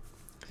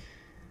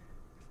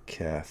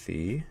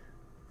 Kathy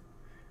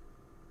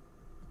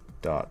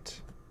dot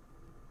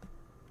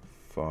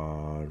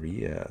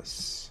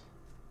Farias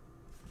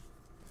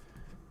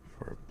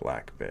for a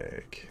black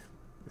bag.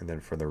 And then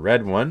for the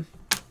red one,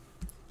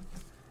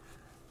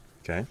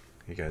 okay,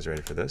 you guys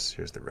ready for this?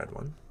 Here's the red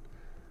one.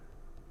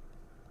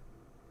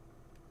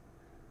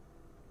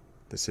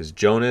 This is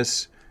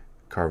Jonas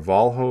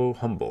Carvalho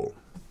Humble.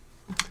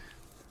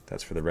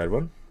 That's for the red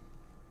one.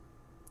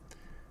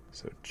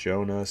 So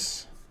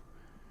Jonas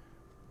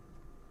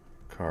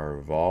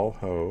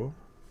Carvalho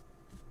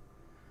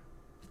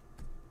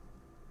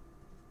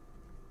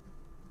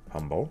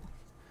Humble.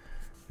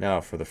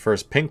 Now for the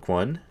first pink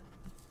one,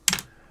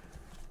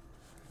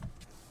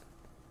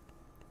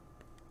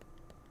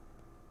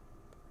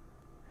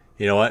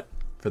 you know what?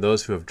 For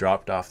those who have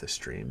dropped off the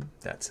stream,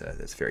 that's a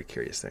very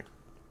curious thing.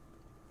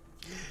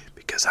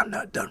 Because I'm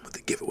not done with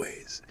the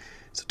giveaways.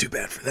 So too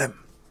bad for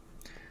them.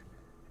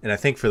 And I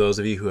think for those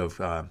of you who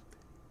have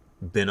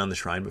been on the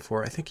Shrine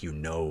before, I think you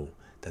know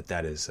that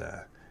that is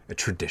a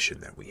tradition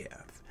that we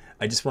have.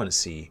 I just want to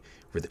see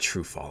where the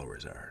true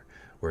followers are,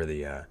 where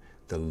the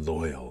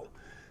loyal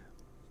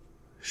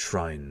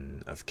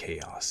Shrine of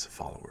Chaos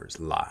followers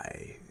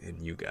lie, and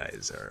you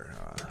guys are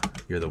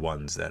you're the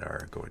ones that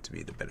are going to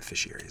be the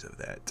beneficiaries of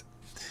that.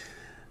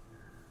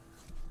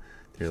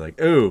 They're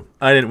like, oh,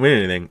 I didn't win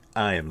anything,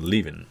 I am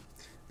leaving.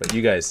 But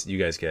you guys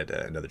get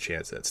another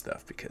chance at that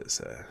stuff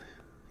because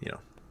you know,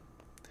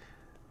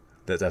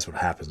 that's what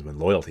happens when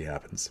loyalty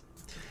happens.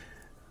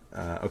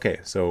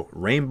 Okay, so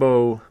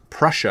Rainbow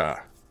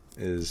Prussia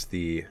is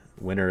the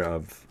winner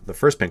of the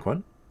first pink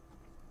one.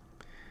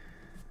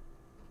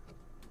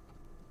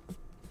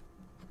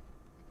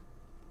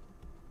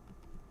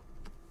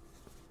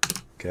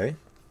 Okay.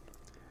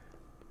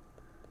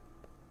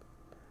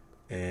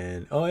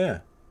 And, oh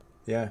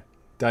yeah,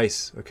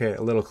 dice. Okay,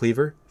 a little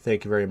cleaver.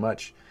 Thank you very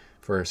much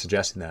for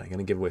suggesting that. I'm going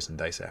to give away some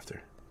dice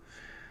after.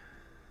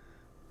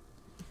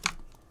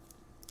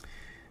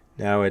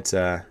 Now it's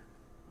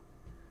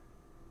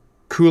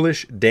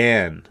Coolish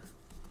Dan.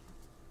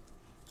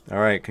 All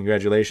right,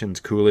 congratulations,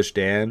 Coolish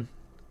Dan.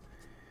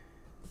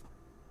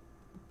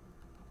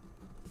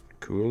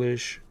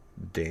 Coolish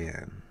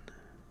Dan.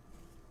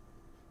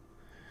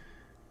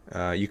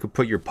 You could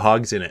put your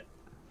pogs in it.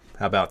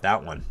 How about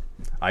that one?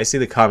 I see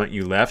the comment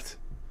you left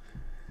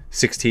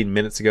 16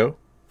 minutes ago.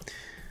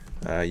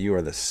 You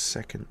are the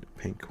second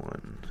pink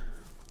one.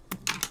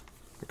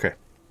 Okay.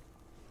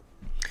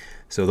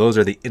 So those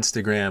are the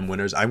Instagram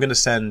winners. I'm going to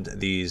send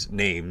these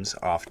names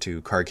off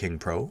to Card King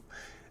Pro,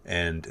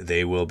 and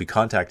they will be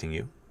contacting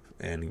you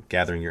and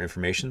gathering your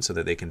information so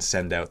that they can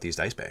send out these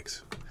dice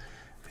bags.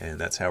 And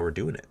that's how we're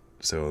doing it.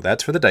 So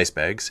that's for the dice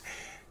bags.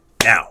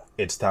 Now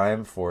it's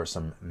time for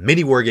some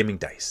mini wargaming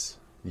dice.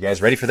 You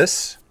guys ready for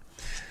this?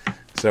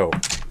 So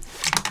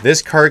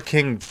this Card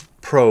King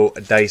Pro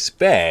dice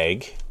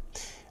bag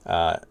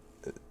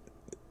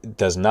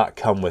does not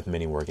come with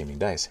mini wargaming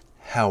dice.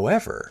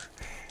 However,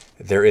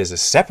 there is a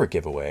separate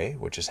giveaway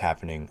which is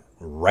happening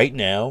right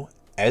now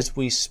as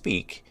we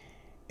speak,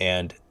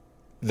 and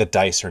the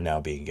dice are now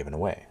being given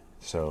away.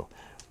 So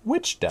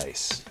which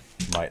dice,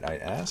 might I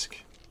ask?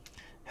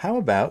 how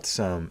about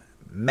some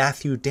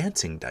Matthew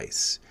dancing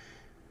dice?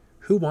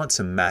 Who wants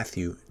some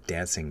Matthew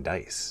dancing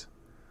dice?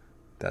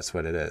 That's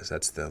what it is.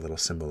 That's the little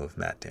symbol of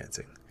Matt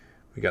dancing.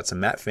 We got some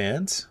Matt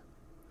fans.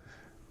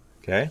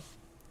 Okay.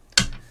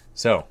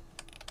 So,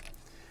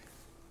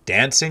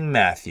 Dancing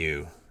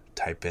Matthew.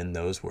 Type in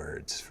those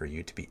words for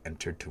you to be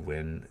entered to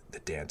win the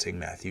Dancing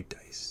Matthew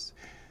dice.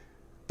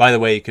 By the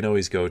way, you can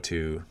always go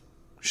to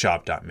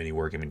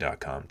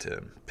shop.miniwargaming.com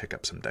to pick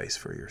up some dice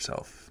for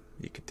yourself.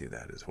 You could do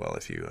that as well.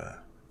 If you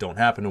don't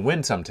happen to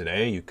win some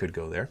today, you could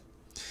go there.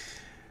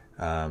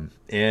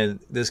 And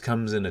this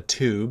comes in a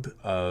tube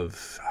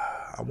of,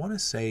 I want to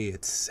say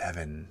it's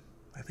 7.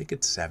 I think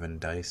it's 7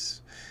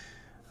 dice.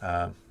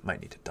 Might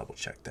need to double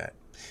check that.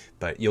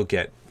 But you'll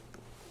get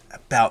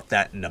about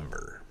that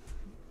number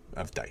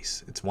of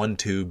dice. It's 1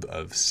 tube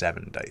of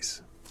 7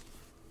 dice.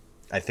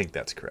 I think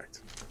that's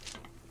correct.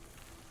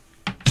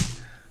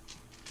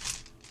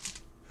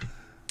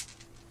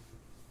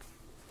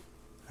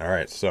 All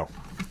right, so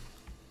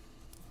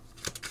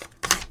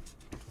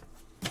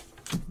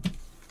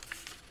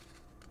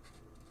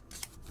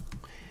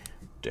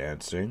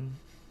dancing.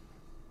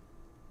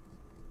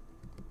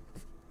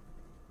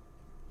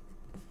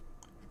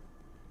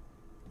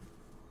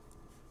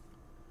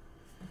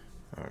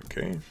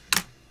 Okay. I'm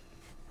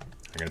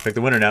going to pick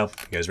the winner now.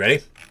 You guys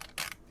ready?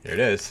 Here it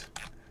is.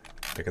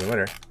 Picking the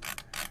winner.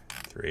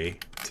 3,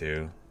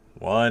 2,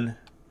 1.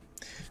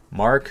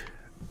 Mark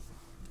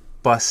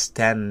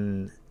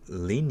Bustanlinio.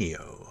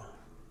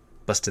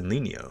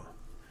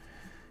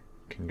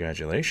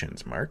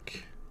 Congratulations,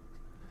 Mark.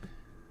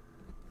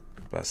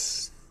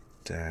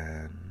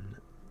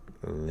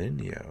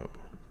 Bustanlinio.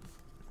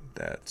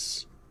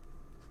 That's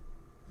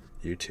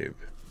YouTube.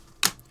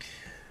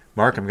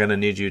 Mark, I'm going to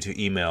need you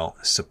to email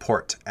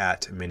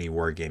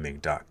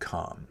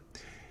support@miniwargaming.com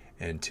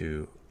and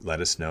to let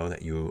us know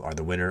that you are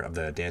the winner of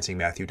the Dancing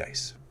Matthew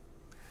dice.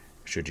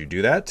 Should you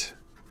do that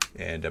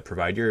and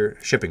provide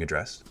your shipping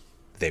address,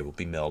 they will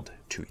be mailed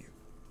to you.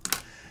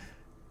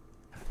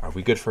 Are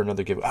we good for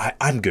another giveaway?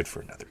 I'm good for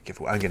another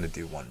giveaway. I'm going to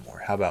do one more.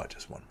 How about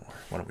just one more?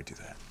 Why don't we do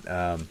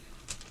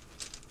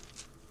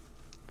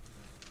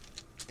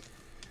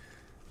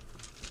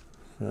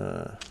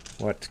that?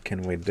 What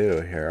can we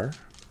do here?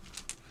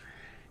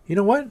 You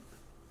know what?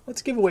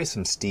 Let's give away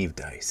some Steve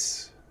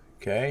dice.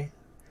 Okay?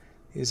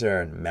 These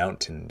are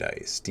mountain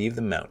dice. Steve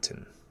the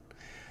Mountain.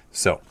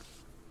 So,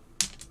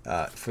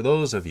 for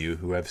those of you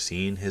who have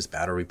seen his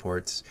battle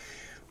reports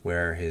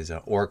where his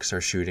orcs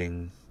are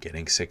shooting,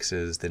 getting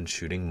 6s, then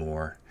shooting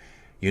more,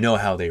 you know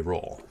how they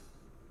roll.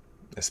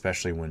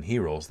 Especially when he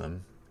rolls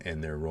them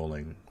and they're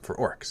rolling for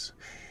orcs.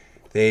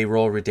 They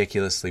roll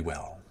ridiculously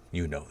well.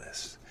 You know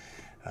this.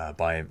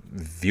 By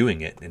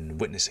viewing it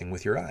and witnessing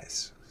with your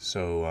eyes.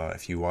 So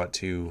if you want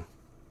to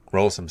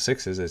roll some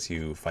 6s as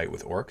you fight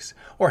with orcs,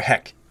 or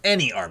heck,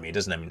 any army, it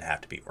doesn't even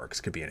have to be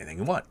orcs, could be anything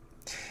you want,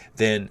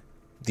 then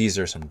these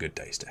are some good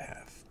dice to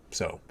have.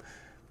 So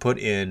put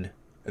in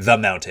the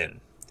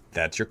mountain.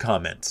 That's your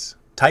comments.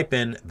 Type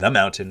in the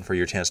mountain for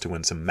your chance to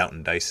win some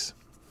mountain dice.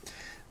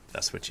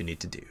 That's what you need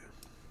to do.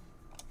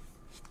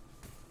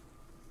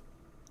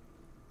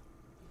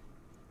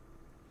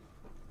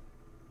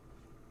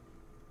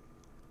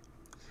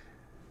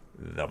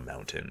 The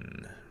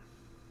mountain.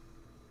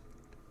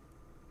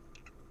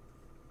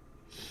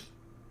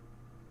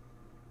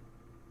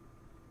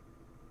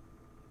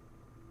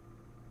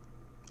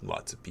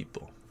 Lots of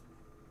people.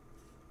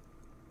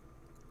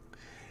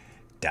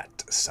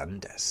 Dat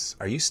Sundes.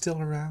 Are you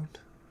still around?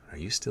 Are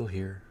you still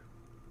here?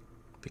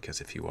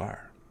 Because if you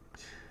are,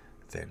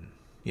 then,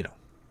 you know,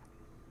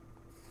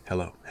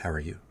 hello, how are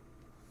you?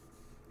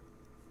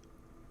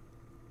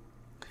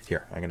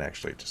 Here, I'm going to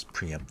actually just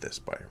preempt this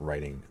by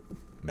writing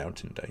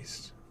mountain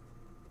dice.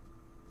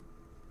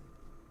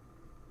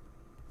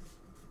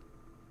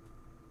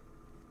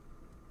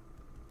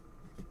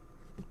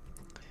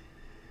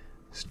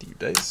 Steve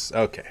dice.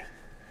 Okay.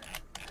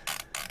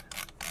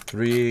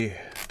 3,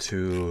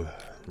 2,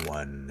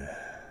 1.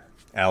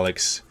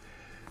 Alex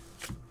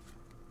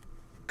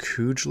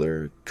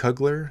Kugler.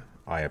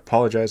 I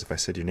apologize if I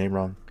said your name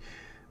wrong,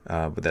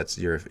 but that's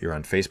you're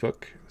on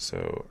Facebook.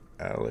 So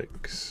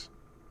Alex,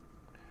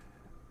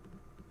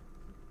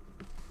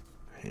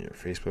 your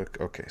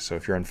Facebook. Okay, so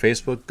if you're on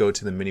Facebook, go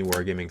to the Mini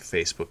Wargaming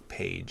Facebook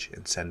page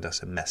and send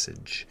us a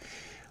message,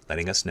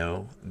 letting us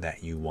know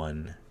that you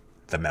won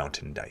the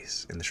mountain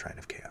dice in the Shrine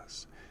of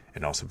Chaos,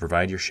 and also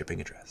provide your shipping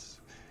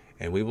address,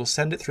 and we will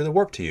send it through the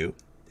warp to you,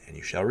 and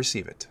you shall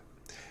receive it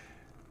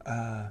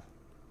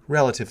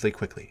relatively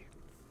quickly.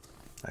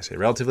 I say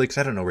relatively because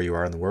I don't know where you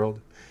are in the world.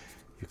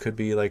 You could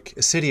be like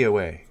a city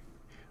away,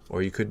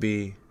 or you could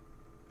be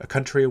a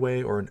country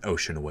away, or an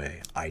ocean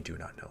away. I do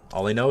not know.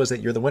 All I know is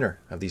that you're the winner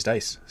of these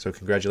dice, so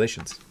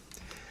congratulations.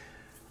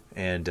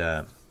 And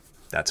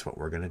that's what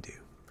we're going to do.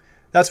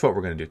 That's what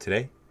we're going to do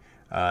today.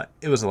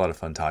 It was a lot of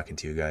fun talking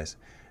to you guys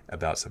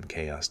about some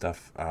chaos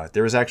stuff.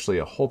 There was actually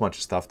a whole bunch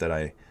of stuff that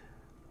a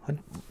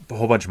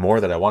whole bunch more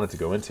that I wanted to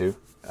go into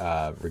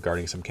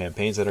regarding some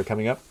campaigns that are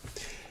coming up.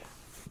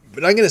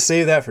 But I'm going to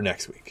save that for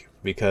next week.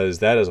 because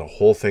that is a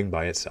whole thing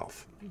by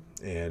itself,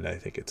 and I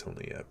think it's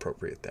only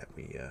appropriate that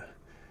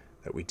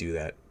we do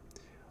that.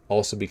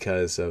 Also,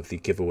 because of the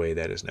giveaway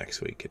that is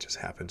next week, it just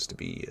happens to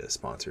be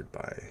sponsored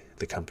by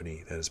the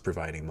company that is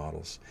providing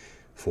models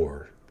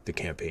for the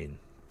campaign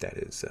that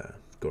is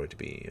going to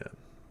be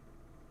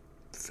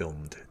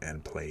filmed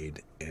and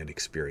played and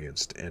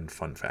experienced and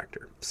fun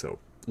factor. So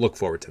look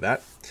forward to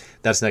that.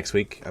 That's next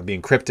week. I'm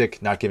being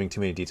cryptic, not giving too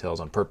many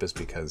details on purpose,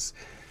 because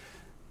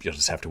you'll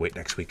just have to wait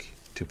next week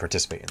to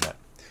participate in that.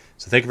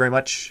 So thank you very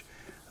much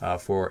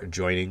for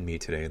joining me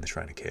today in the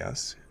Shrine of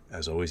Chaos.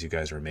 As always, you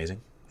guys are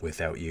amazing.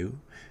 Without you,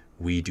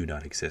 we do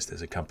not exist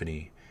as a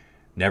company.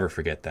 Never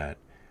forget that.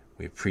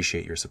 We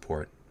appreciate your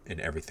support in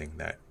everything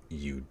that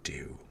you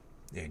do.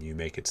 And you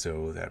make it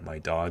so that my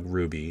dog,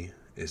 Ruby,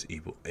 is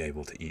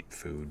able to eat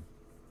food.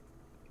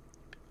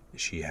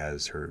 She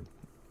has her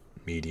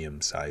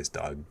medium-sized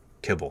dog,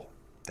 Kibble,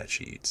 that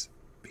she eats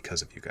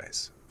because of you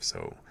guys.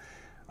 So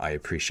I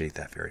appreciate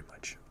that very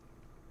much.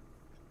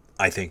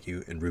 I thank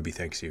you, and Ruby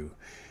thanks you,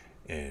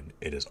 and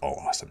it is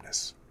all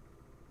awesomeness.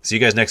 See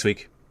you guys next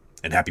week,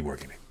 and happy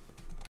wargaming.